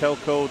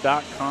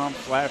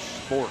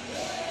nktelco.com/sports.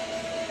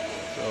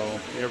 So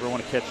if you ever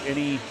want to catch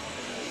any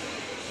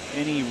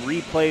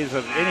replays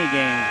of any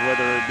games,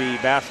 whether it be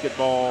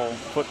basketball,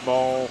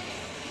 football,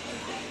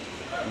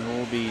 and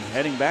we'll be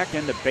heading back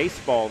into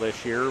baseball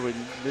this year. We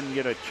didn't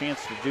get a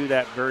chance to do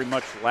that very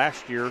much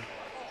last year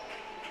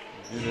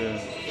due to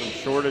some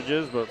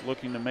shortages, but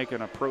looking to make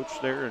an approach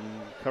there and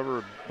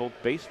cover both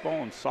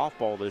baseball and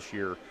softball this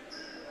year.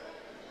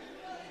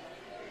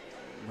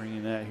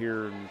 Bringing that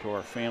here into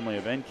our family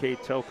of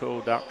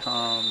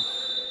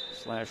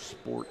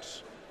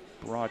nktelco.com/sports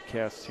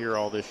broadcasts here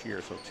all this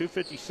year. So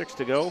 2:56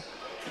 to go.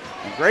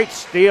 And great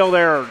steal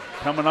there.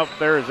 Coming up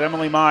there is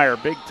Emily Meyer,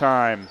 big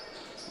time.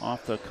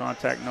 Off the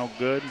contact, no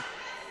good.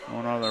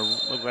 One other,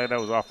 looked like that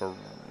was off of,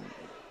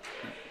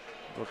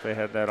 look, they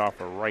had that off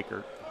of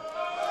Reichert.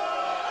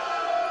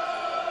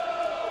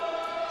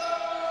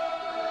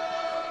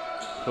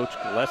 Coach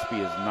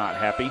Gillespie is not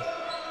happy.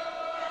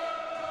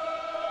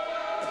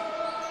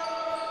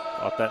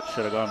 Thought that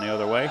should have gone the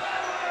other way.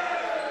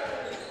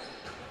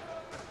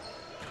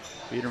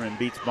 Biederman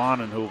beats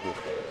Vondenheuvel.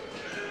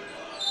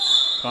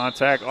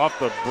 Contact off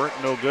the brick,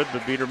 no good,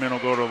 but Biederman will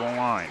go to the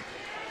line.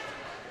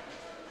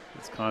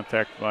 It's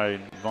contact by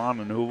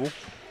Vondenheuvel.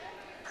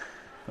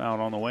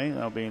 Foul on the way.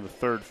 That'll be the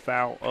third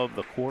foul of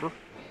the quarter.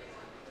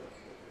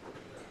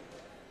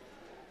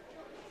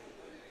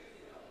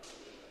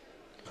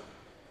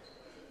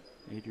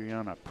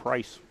 Adriana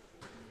Price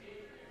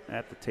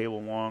at the table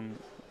along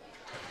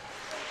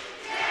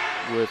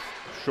with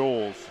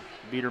Scholes.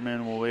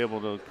 Biederman will be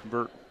able to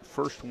convert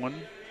first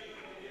one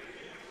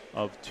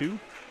of two.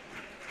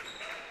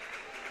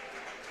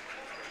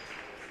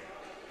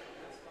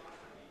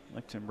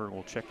 Lichtenberg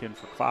will check in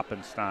for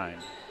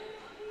Kloppenstein.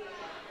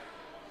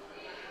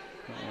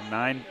 A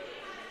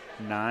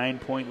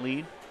 9-point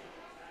lead.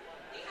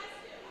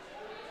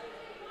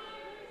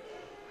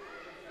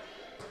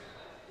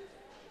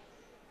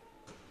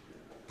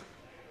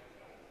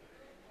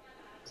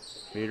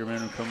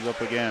 Biederman comes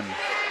up again.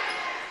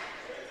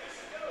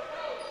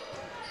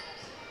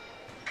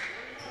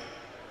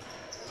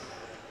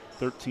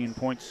 $13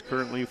 points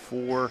currently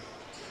for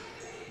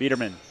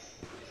Biederman.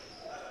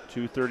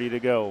 2:30 to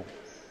go.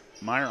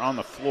 Meyer on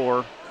the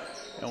floor.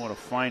 Don't want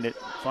to find it.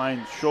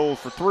 Find Scholes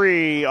for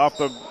three. Off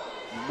the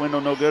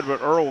window, no good,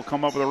 but Earl will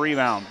come up with a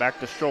rebound.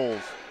 Back to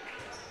Scholes.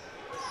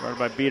 Guarded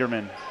by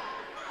Biederman.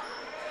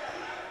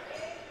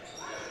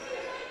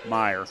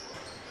 Meyer.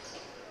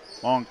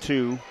 Long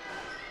two.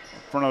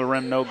 Front of the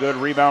rim, no good.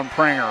 Rebound,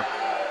 Pranger.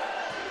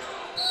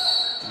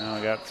 Now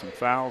we got some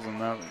fouls,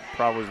 and that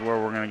probably is where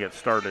we're going to get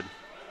started.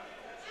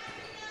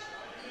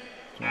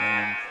 So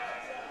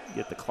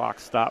get the clock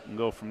stopped and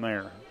go from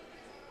there.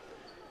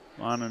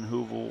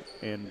 Vondenheuvel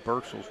and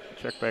Burks will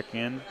check back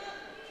in.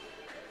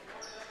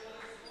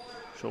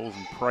 Scholes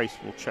and Price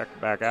will check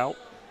back out.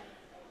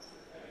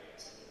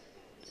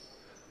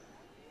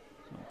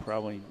 So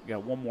probably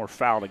got one more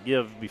foul to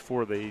give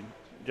before the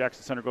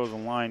Jackson Center goes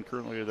on line.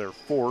 Currently their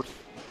fourth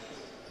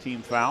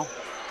team foul.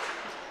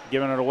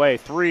 Giving it away.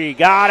 Three.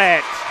 Got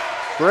it.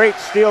 Great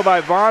steal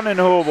by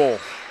Vondenheuvel.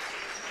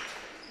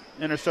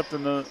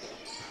 Intercepting the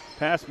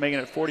pass, making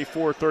it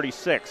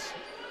 44-36.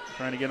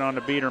 Trying to get on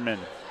to Biederman.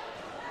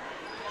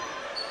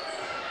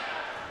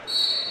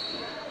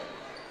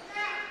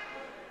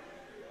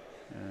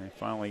 And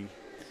finally,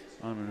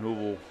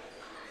 Vondenheuvel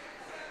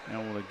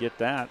able to get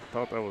that.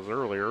 Thought that was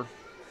earlier.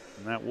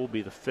 And that will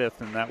be the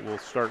fifth, and that will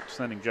start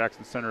sending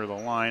Jackson Center to the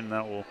line. And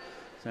that will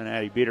send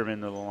Addie Biederman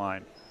to the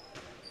line.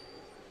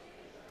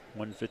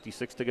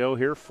 1:56 to go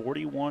here.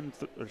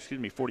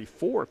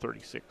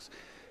 44-36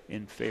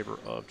 in favor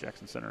of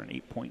Jackson Center, an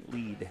 8-point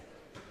lead.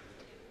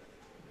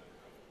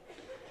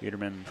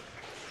 Biederman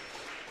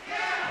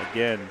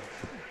again,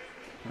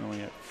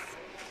 only at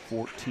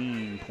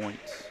 14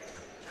 points.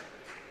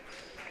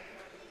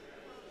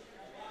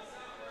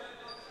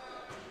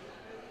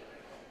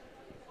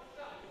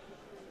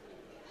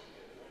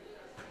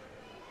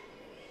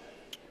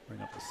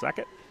 Bring up the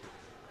second.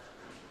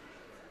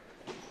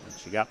 And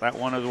she got that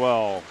one as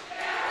well.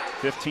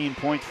 15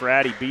 points for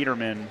Addie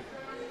Biederman.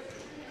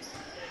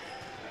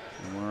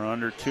 And we're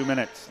under 2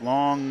 minutes.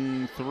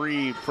 Long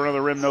three, front of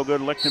the rim, no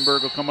good.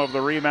 Lichtenberg will come up with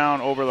the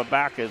rebound. Over the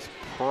back is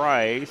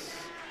Price.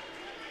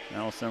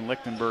 Now we'll send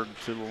Lichtenberg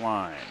to the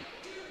line.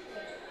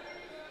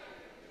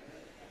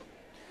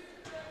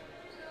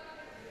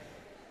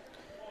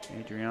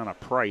 Adriana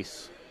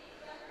Price.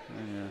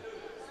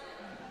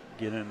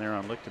 Get in there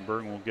on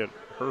Lichtenberg and we'll get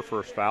her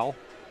first foul.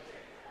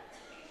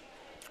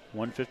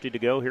 1:50 to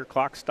go here.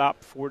 Clock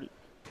stop.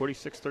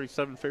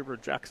 46-37 favor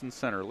of Jackson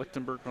Center.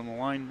 Lichtenberg on the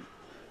line,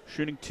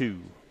 shooting 2.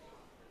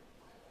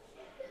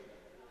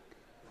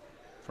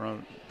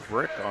 From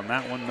Brick on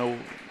that one, no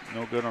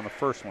good on the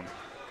first one.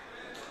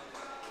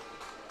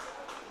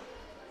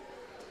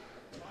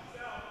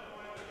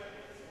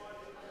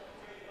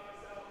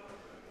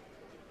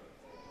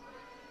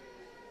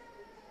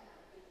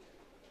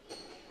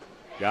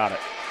 Got it.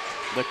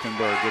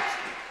 Lichtenberg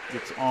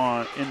gets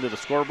on into the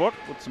scorebook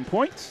with some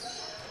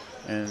points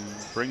and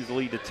brings the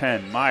lead to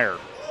 10. Meyer.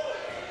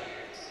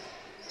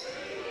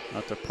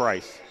 Not to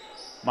Price.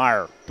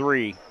 Meyer,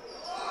 3.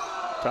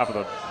 Top of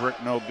the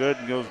brick, no good.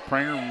 Goes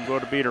Pranger and go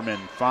to Biederman.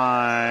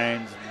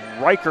 Finds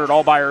Reichert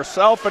all by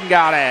herself and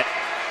got it.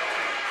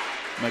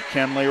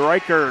 McKinley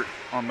Reichert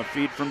on the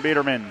feed from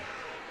Biederman.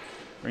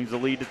 Brings the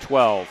lead to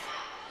 12.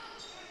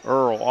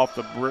 Earl off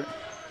the brick.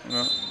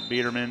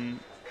 Biederman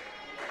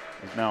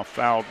is now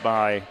fouled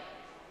by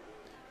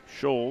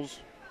Scholes.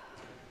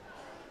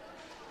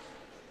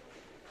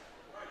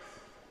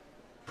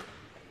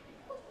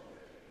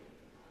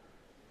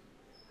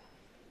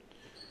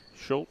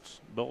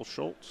 Bill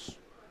Schultz.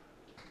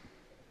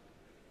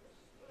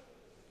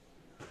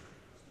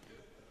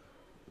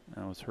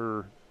 That was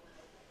her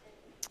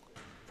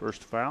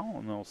first foul,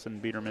 and they'll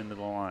send Biederman to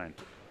the line.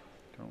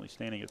 Currently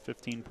standing at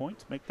 15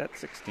 points, make that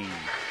 16.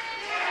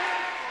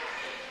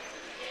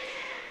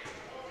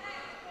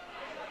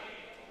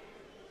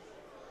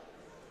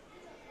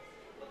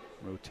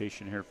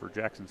 Rotation here for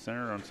Jackson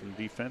Center on some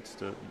defense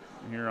to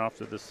here off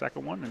to the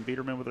second one, and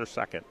Biederman with her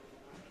second.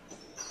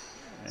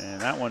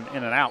 And that one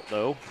in and out,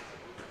 though.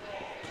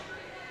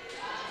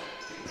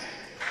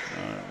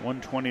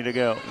 1:20 to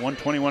go.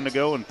 1:21 to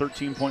go, and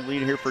 13-point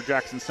lead here for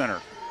Jackson Center.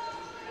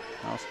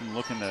 Houston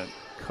looking to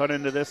cut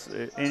into this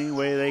any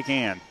way they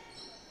can.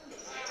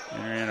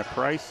 Mariana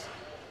Price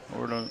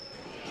over to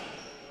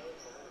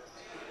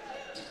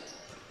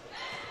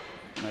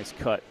nice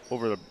cut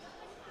over the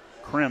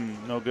Krim,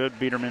 no good.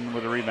 Biederman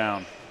with a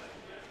rebound.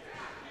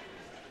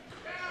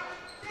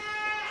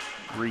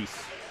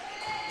 Reese.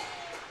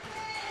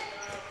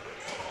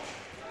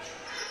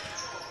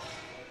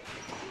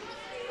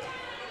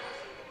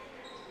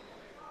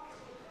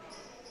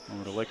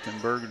 Over to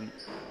Lichtenberg and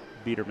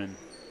Biederman.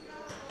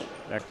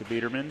 Back to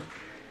Biederman.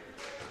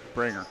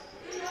 Pranger.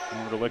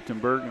 Over to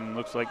Lichtenberg, and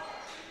looks like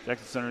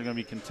Jackson Center is going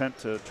to be content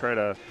to try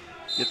to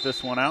get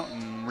this one out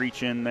and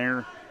reach in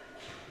there.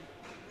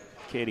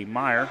 Katie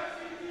Meyer.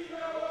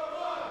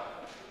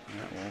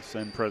 That will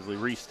send Presley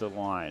Reese to the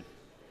line.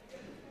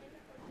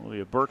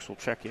 Olivia Burks will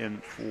check in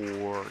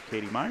for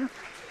Katie Meyer.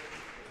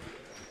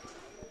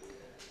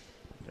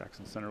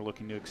 Jackson Center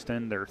looking to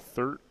extend their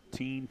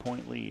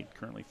 13-point lead.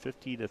 Currently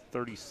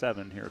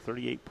 50-37 here,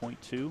 38.2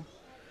 to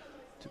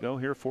go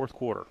here, fourth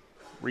quarter.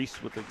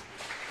 Reese with the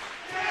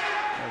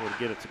able to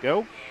get it to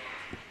go.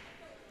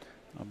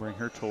 I'll bring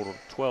her total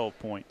to 12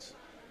 points.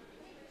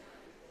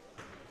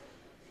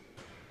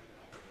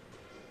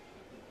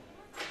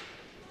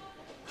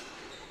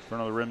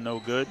 Front of the rim, no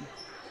good.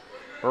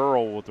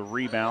 Earl with the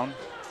rebound.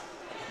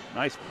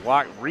 Nice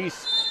block.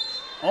 Reese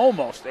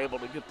almost able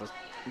to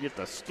get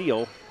the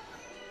steal.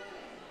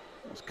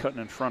 Was cutting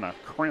in front of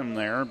Krim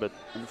there, but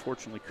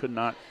unfortunately could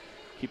not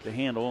keep the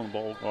handle, and the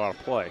ball will go out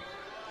of play.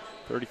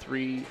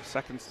 33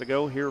 seconds to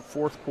go here,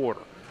 fourth quarter.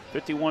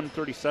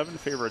 51-37 in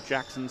favor of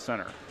Jackson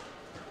Center.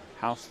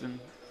 Houston,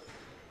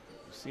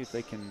 see if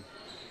they can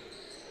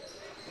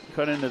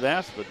cut into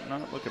that, but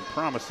not looking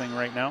promising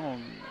right now.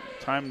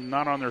 Time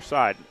not on their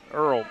side.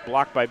 Earl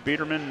blocked by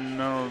Biederman, and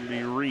that'll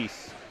be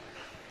Reese.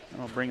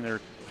 That'll bring their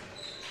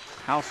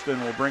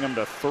Houston will bring them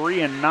to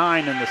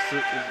 3-9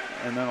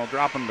 and then it'll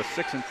drop them to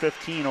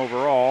 6-15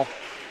 overall.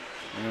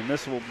 And then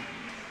this will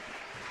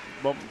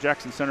bump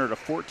Jackson Center to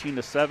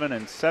 14-7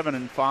 and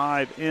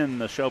 7-5 in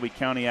the Shelby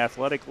County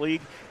Athletic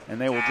League.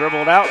 And they will dribble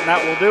it out, and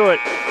that will do it.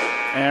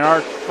 And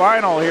our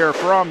final here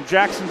from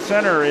Jackson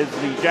Center is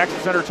the Jackson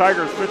Center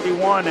Tigers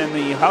 51 and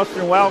the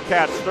Hardin-Houston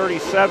Wildcats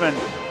 37.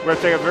 We're going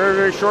to take a very,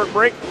 very short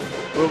break.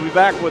 We'll be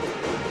back with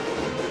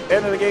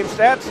end of the game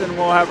stats, and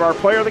we'll have our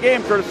player of the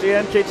game courtesy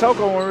of NK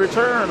Telco when we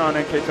return on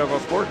NK Telco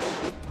Sports.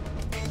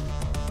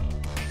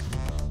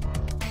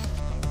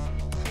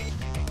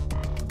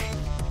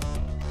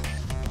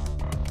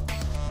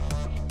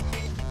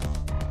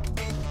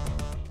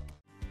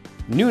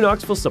 New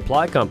Knoxville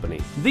Supply Company,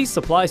 the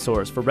supply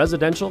source for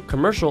residential,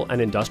 commercial,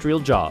 and industrial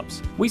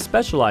jobs. We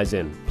specialize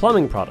in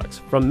plumbing products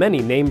from many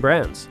name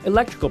brands,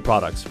 electrical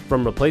products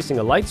from replacing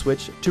a light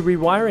switch to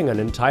rewiring an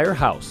entire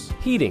house,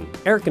 heating,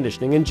 air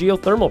conditioning, and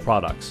geothermal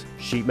products,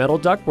 sheet metal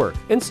ductwork,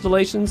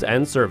 installations,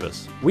 and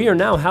service. We are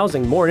now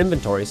housing more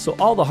inventory, so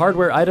all the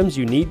hardware items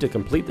you need to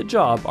complete the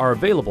job are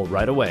available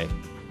right away.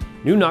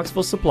 New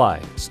Knoxville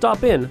Supply.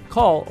 Stop in,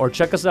 call, or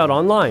check us out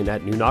online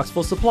at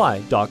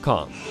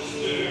newknoxvillesupply.com.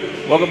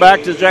 Welcome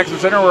back to Jackson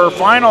Center, where our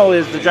final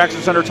is the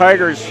Jackson Center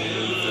Tigers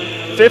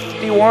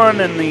 51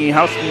 and the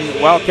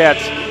Hardin-Houston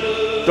Wildcats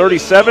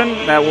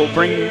 37. That will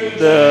bring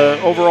the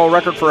overall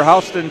record for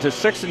Houston to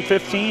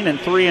 6-15 and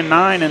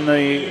 3-9 in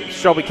the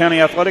Shelby County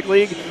Athletic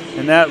League,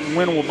 and that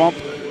win will bump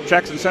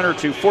Jackson Center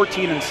to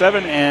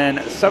 14-7 and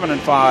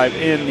 7-5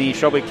 in the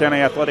Shelby County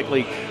Athletic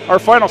League. Our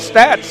final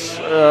stats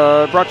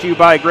brought to you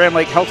by Grand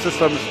Lake Health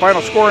Systems.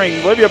 Final scoring: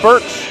 Olivia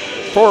Burks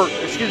for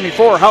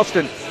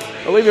Houston.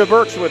 Olivia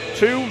Burks with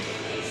 2,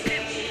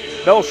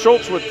 Belle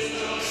Schultz with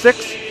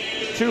 6,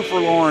 2 for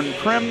Lauren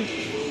Krim,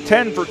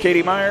 10 for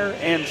Katie Meyer,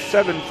 and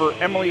 7 for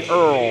Emily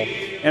Earl.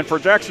 And for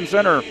Jackson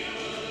Center,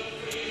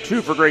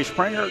 2 for Grace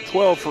Pranger,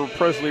 12 for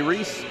Presley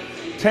Reese,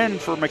 10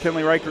 for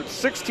McKinley Reichert,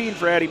 16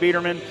 for Addie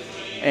Biederman,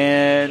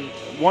 and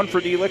 1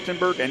 for Dee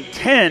Lichtenberg, and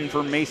 10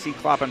 for Macy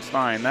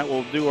Kloppenstein. That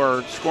will do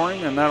our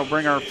scoring, and that'll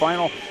bring our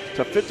final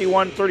to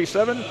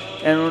 51-37.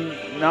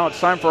 And now it's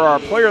time for our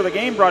player of the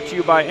game, brought to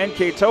you by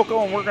NK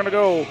Telco, and we're going to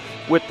go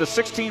with the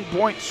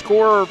 16-point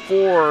scorer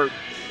for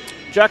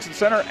Jackson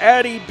Center,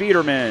 Addie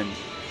Biederman.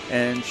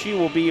 And she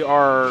will be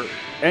our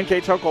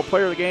NK Telco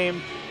player of the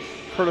game,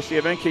 courtesy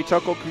of NK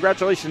Telco.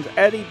 Congratulations,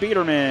 Addie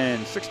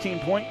Biederman, 16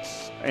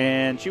 points,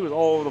 and she was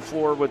all over the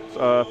floor with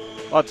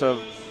lots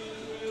of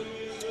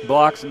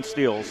blocks and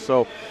steals.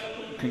 So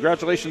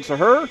congratulations to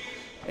her,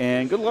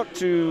 and good luck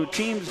to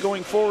teams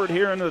going forward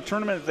here into the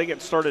tournament as they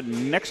get started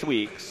next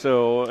week.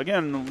 So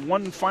again,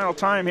 one final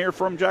time here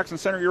from Jackson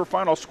Center, your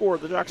final score: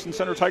 the Jackson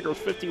Center Tigers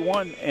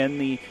 51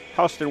 and the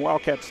Houston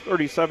Wildcats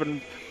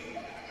 37.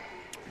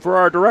 For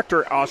our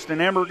director, Austin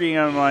Ambergy,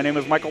 and my name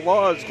is Michael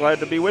Laws. Glad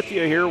to be with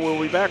you here. We'll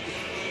be back.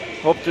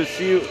 Hope to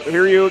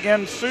hear you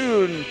again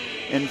soon,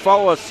 and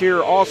follow us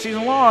here all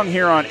season long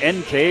here on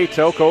NK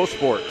Telco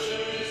Sports.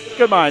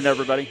 Good night,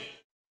 everybody.